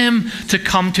invite him to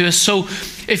come to us? So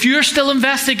if you're still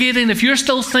investigating, if you're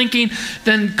still thinking,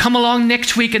 then come along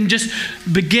next week and just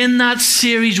begin that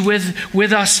series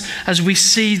with us as we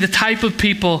see the type of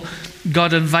people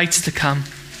God invites to come.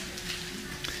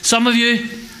 Some of you,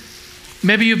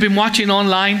 maybe you've been watching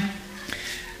online.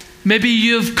 Maybe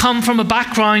you've come from a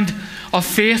background of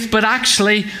faith, but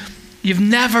actually you've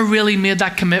never really made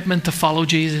that commitment to follow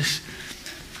Jesus.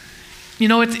 You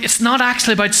know, it's not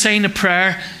actually about saying a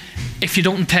prayer if you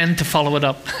don't intend to follow it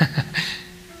up.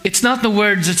 It's not the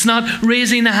words. It's not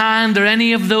raising a hand or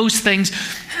any of those things.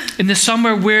 In the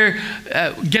summer, we're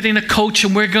getting a coach,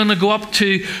 and we're going to go up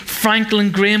to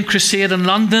Franklin Graham Crusade in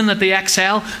London at the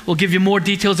XL. We'll give you more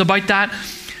details about that.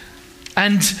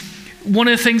 And one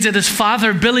of the things that his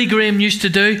father, Billy Graham, used to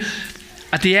do,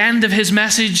 at the end of his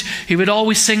message, he would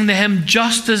always sing the hymn,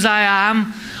 Just As I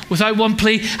Am, without one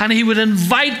plea, and he would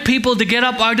invite people to get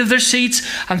up out of their seats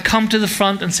and come to the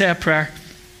front and say a prayer.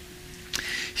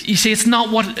 You see, it's not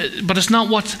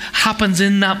what happens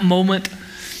in that moment.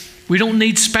 We don't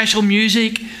need special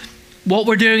music. What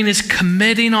we're doing is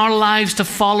committing our lives to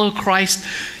follow Christ.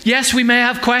 Yes, we may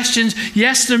have questions.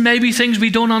 Yes, there may be things we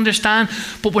don't understand,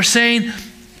 but we're saying,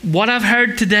 what I've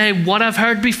heard today, what I've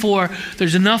heard before,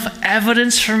 there's enough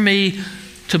evidence for me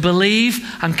to believe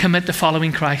and commit to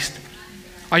following Christ.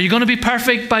 Are you going to be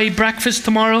perfect by breakfast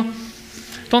tomorrow?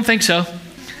 Don't think so.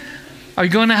 Are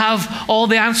you going to have all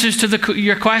the answers to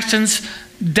your questions?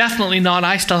 Definitely not.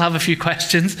 I still have a few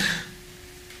questions.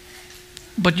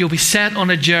 But you'll be set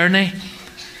on a journey.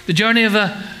 The journey of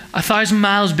 1,000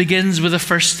 miles begins with a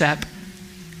first step.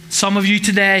 Some of you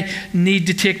today need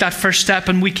to take that first step,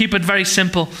 and we keep it very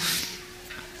simple.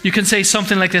 You can say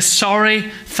something like this: sorry,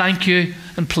 thank you,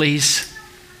 and please.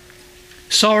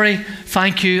 Sorry,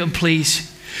 thank you, and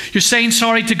please. You're saying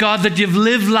sorry to God that you've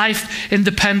lived life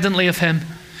independently of him.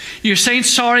 You're saying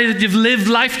sorry that you've lived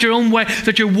life your own way,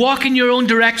 that you're walking your own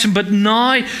direction, but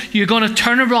now you're going to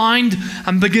turn around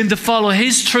and begin to follow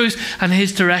his truth and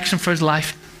his direction for his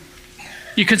life.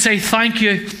 You can say thank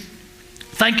you.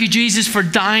 Thank you, Jesus, for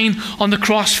dying on the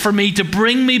cross for me, to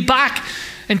bring me back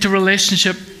into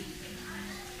relationship.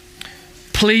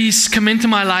 Please come into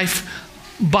my life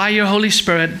by your Holy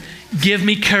Spirit. Give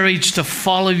me courage to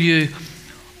follow you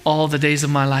all the days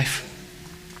of my life.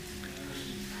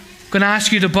 I'm going to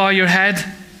ask you to bow your head.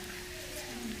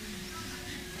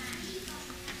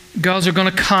 Girls are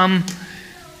going to come.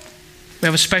 We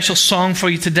have a special song for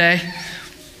you today.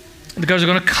 The girls are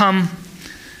going to come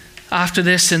after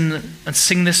this and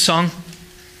sing this song.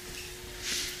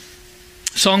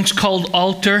 The song's called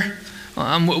Altar.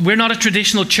 We're not a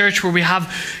traditional church where we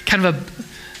have kind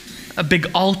of a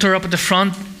big altar up at the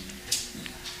front.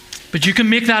 But you can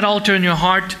make that altar in your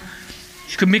heart.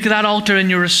 You can make that altar in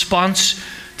your response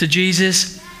to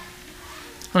Jesus.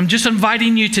 I'm just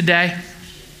inviting you today,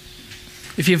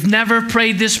 if you've never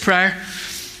prayed this prayer,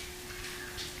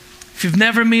 if you've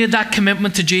never made that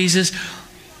commitment to Jesus,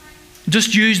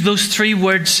 just use those 3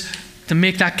 words to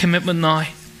make that commitment now.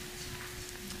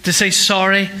 To say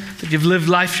sorry that you've lived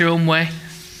life your own way,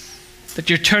 that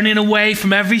you're turning away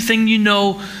from everything you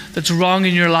know that's wrong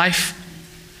in your life,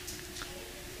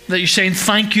 That you're saying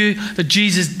thank you that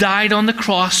Jesus died on the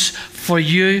cross for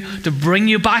you to bring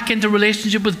you back into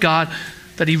relationship with God,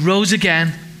 that he rose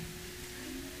again.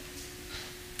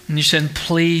 And you're saying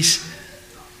please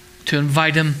to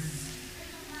invite him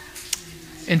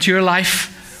into your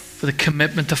life with a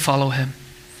commitment to follow him.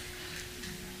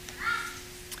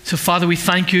 So Father, we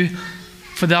thank you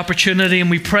for the opportunity, and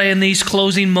we pray in these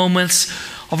closing moments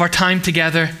of our time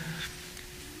together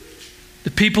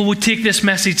that people would take this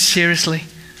message seriously,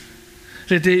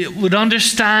 that they would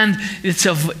understand it's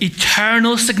of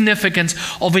eternal significance,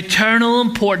 of eternal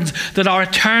importance, that our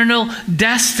eternal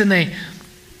destiny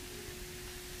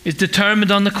is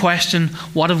determined on the question,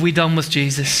 what have we done with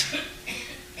Jesus?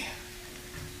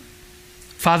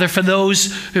 Father, for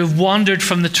those who have wandered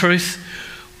from the truth,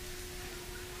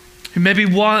 who maybe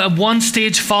at one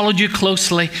stage followed you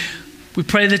closely, we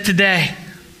pray that today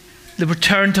they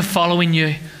return to following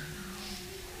you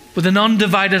with an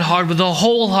undivided heart, with a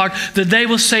whole heart, that they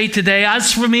will say today,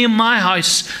 as for me and my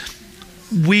house,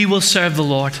 we will serve the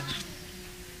Lord.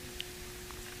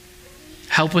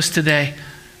 Help us today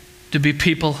to be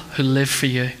people who live for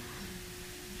you.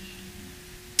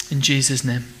 In Jesus'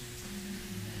 name.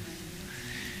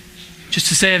 Just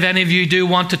to say, if any of you do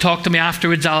want to talk to me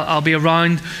afterwards, I'll be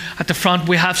around at the front.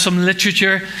 We have some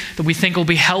literature that we think will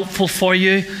be helpful for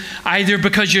you, either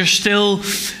because you're still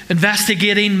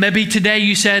investigating. Maybe today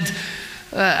you said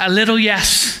a little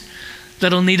yes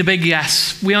that'll need a big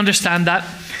yes. We understand that.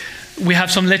 We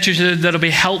have some literature that'll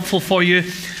be helpful for you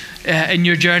in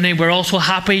your journey. We're also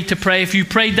happy to pray. If you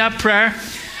prayed that prayer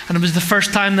and it was the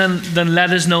first time, then let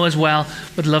us know as well.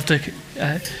 We'd love to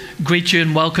greet you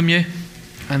and welcome you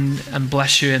and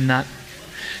bless you in that.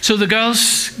 So the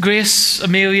girls, Grace,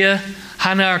 Amelia,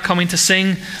 Hannah are coming to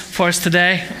sing for us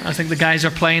today. I think the guys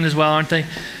are playing as well, aren't they?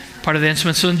 Part of the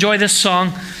instruments. So enjoy this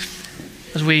song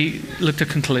as we look to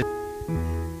conclude.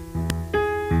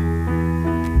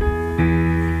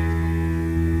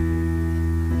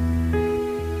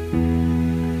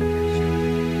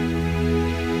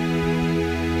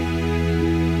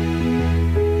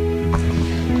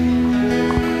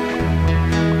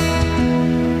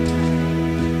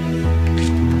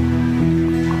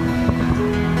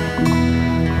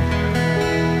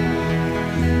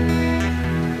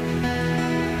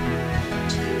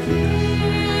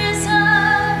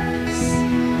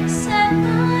 Jesus,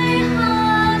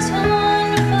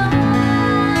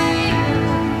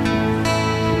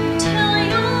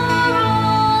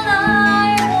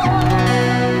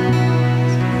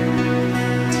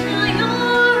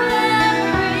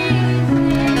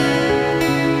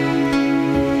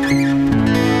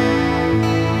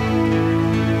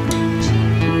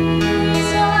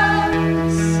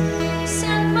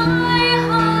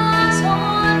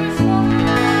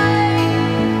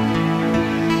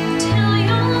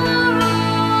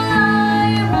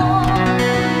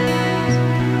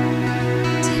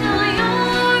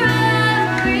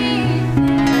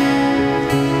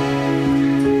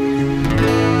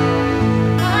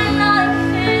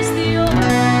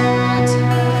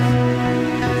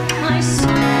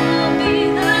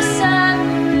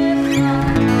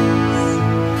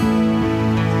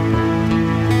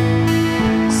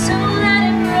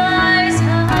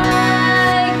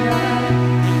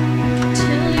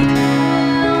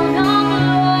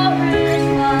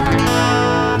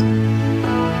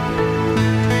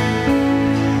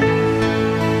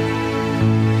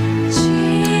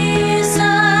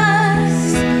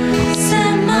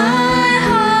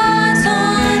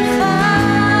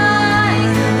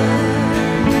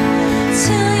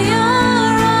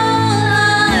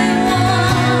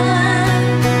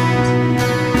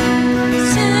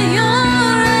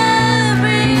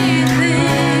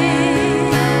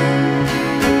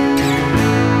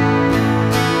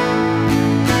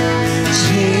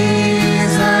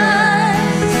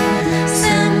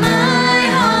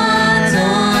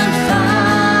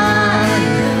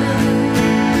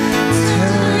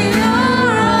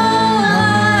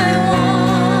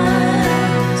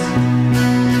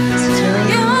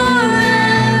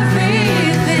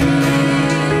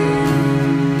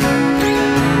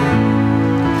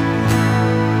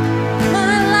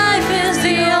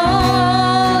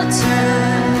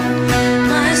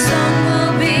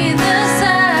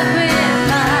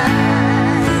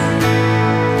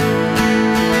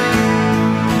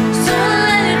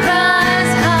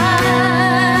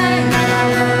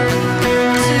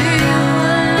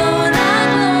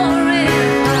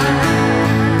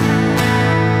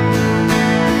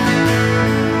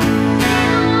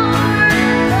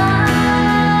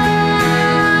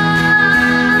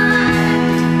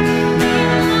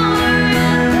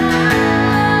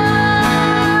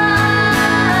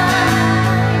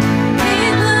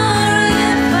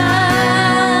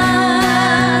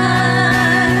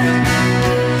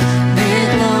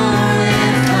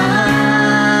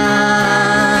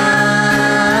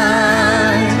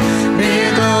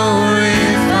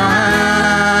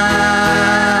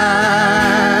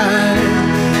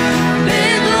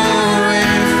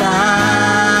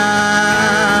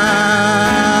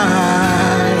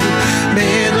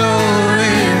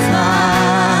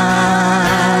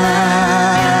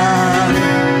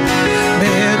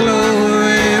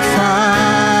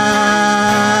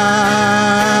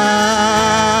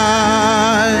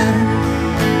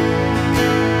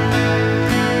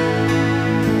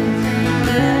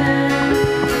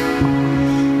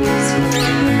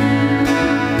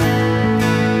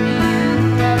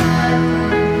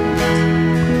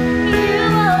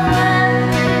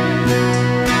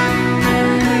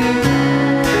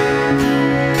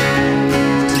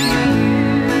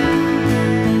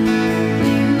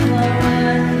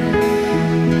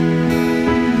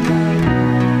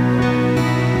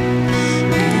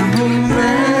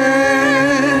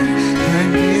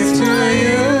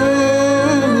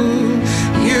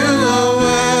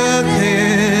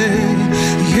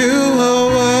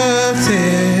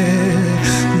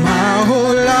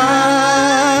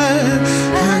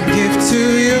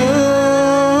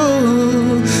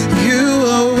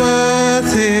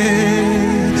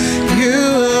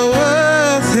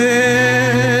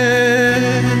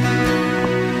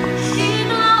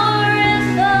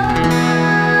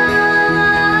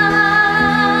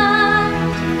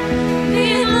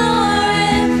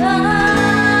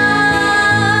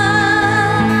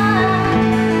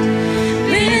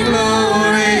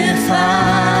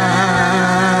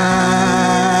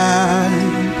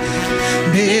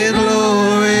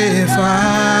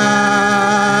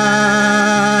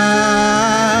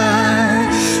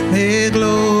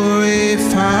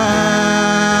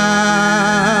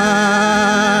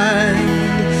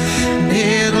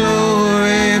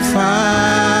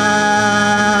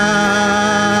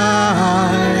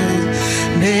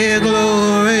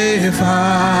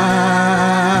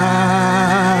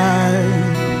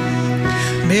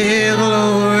 be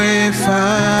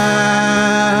glorified.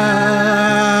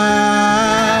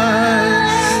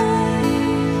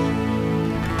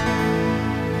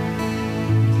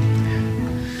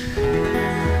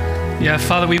 Yeah,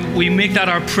 Father, we make that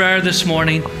our prayer this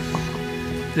morning,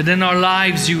 that in our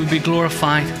lives you would be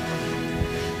glorified.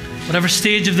 Whatever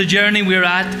stage of the journey we're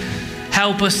at,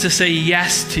 help us to say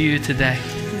yes to you today.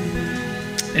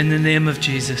 In the name of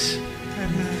Jesus.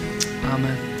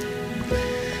 Amen.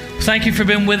 Thank you for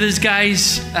being with us,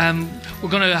 guys. We're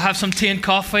going to have some tea and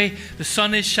coffee. The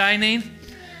sun is shining,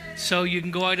 so you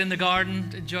can go out in the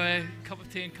garden, enjoy a cup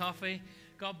of tea and coffee.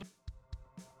 God bless.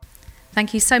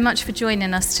 Thank you so much for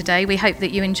joining us today. We hope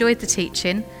that you enjoyed the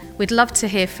teaching. We'd love to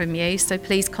hear from you, so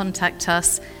please contact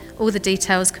us. All the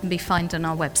details can be found on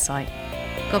our website.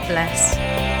 God bless.